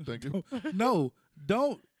know what you think. No,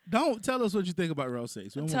 don't tell us what you think about raw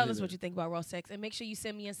sex. We don't Tell wanna us hear what that. you think about raw sex, and make sure you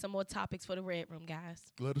send me in some more topics for the Red Room, guys.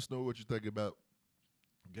 Let us know what you think about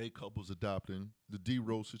gay couples adopting, the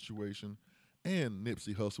D-Rose situation, and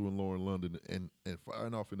Nipsey Hussle and Lauren London, and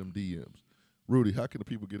firing off in them DMs. Rudy, how can the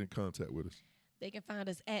people get in contact with us? They can find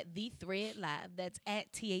us at The Thread Live. That's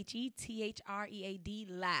at THETHREAD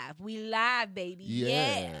Live. We live, baby.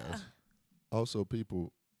 Yeah. Also,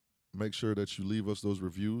 people, make sure that you leave us those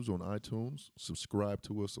reviews on iTunes. Subscribe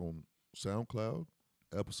to us on SoundCloud.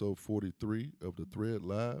 Episode 43 of The Thread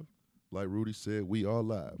Live. Like Rudy said, we are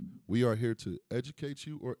live. We are here to educate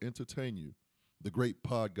you or entertain you. The great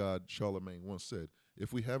pod god Charlemagne once said,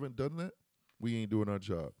 if we haven't done that, we ain't doing our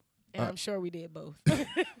job. And I'm sure we did both.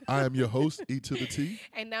 I am your host, E to the T.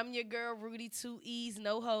 And I'm your girl, Rudy, 2 E's,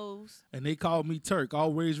 no hoes. And they called me Turk.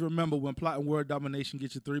 Always remember, when plotting world domination,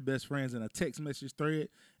 get your 3 best friends in a text message thread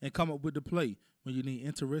and come up with the play. When you need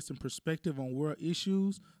interesting perspective on world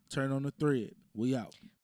issues, turn on the thread. We out.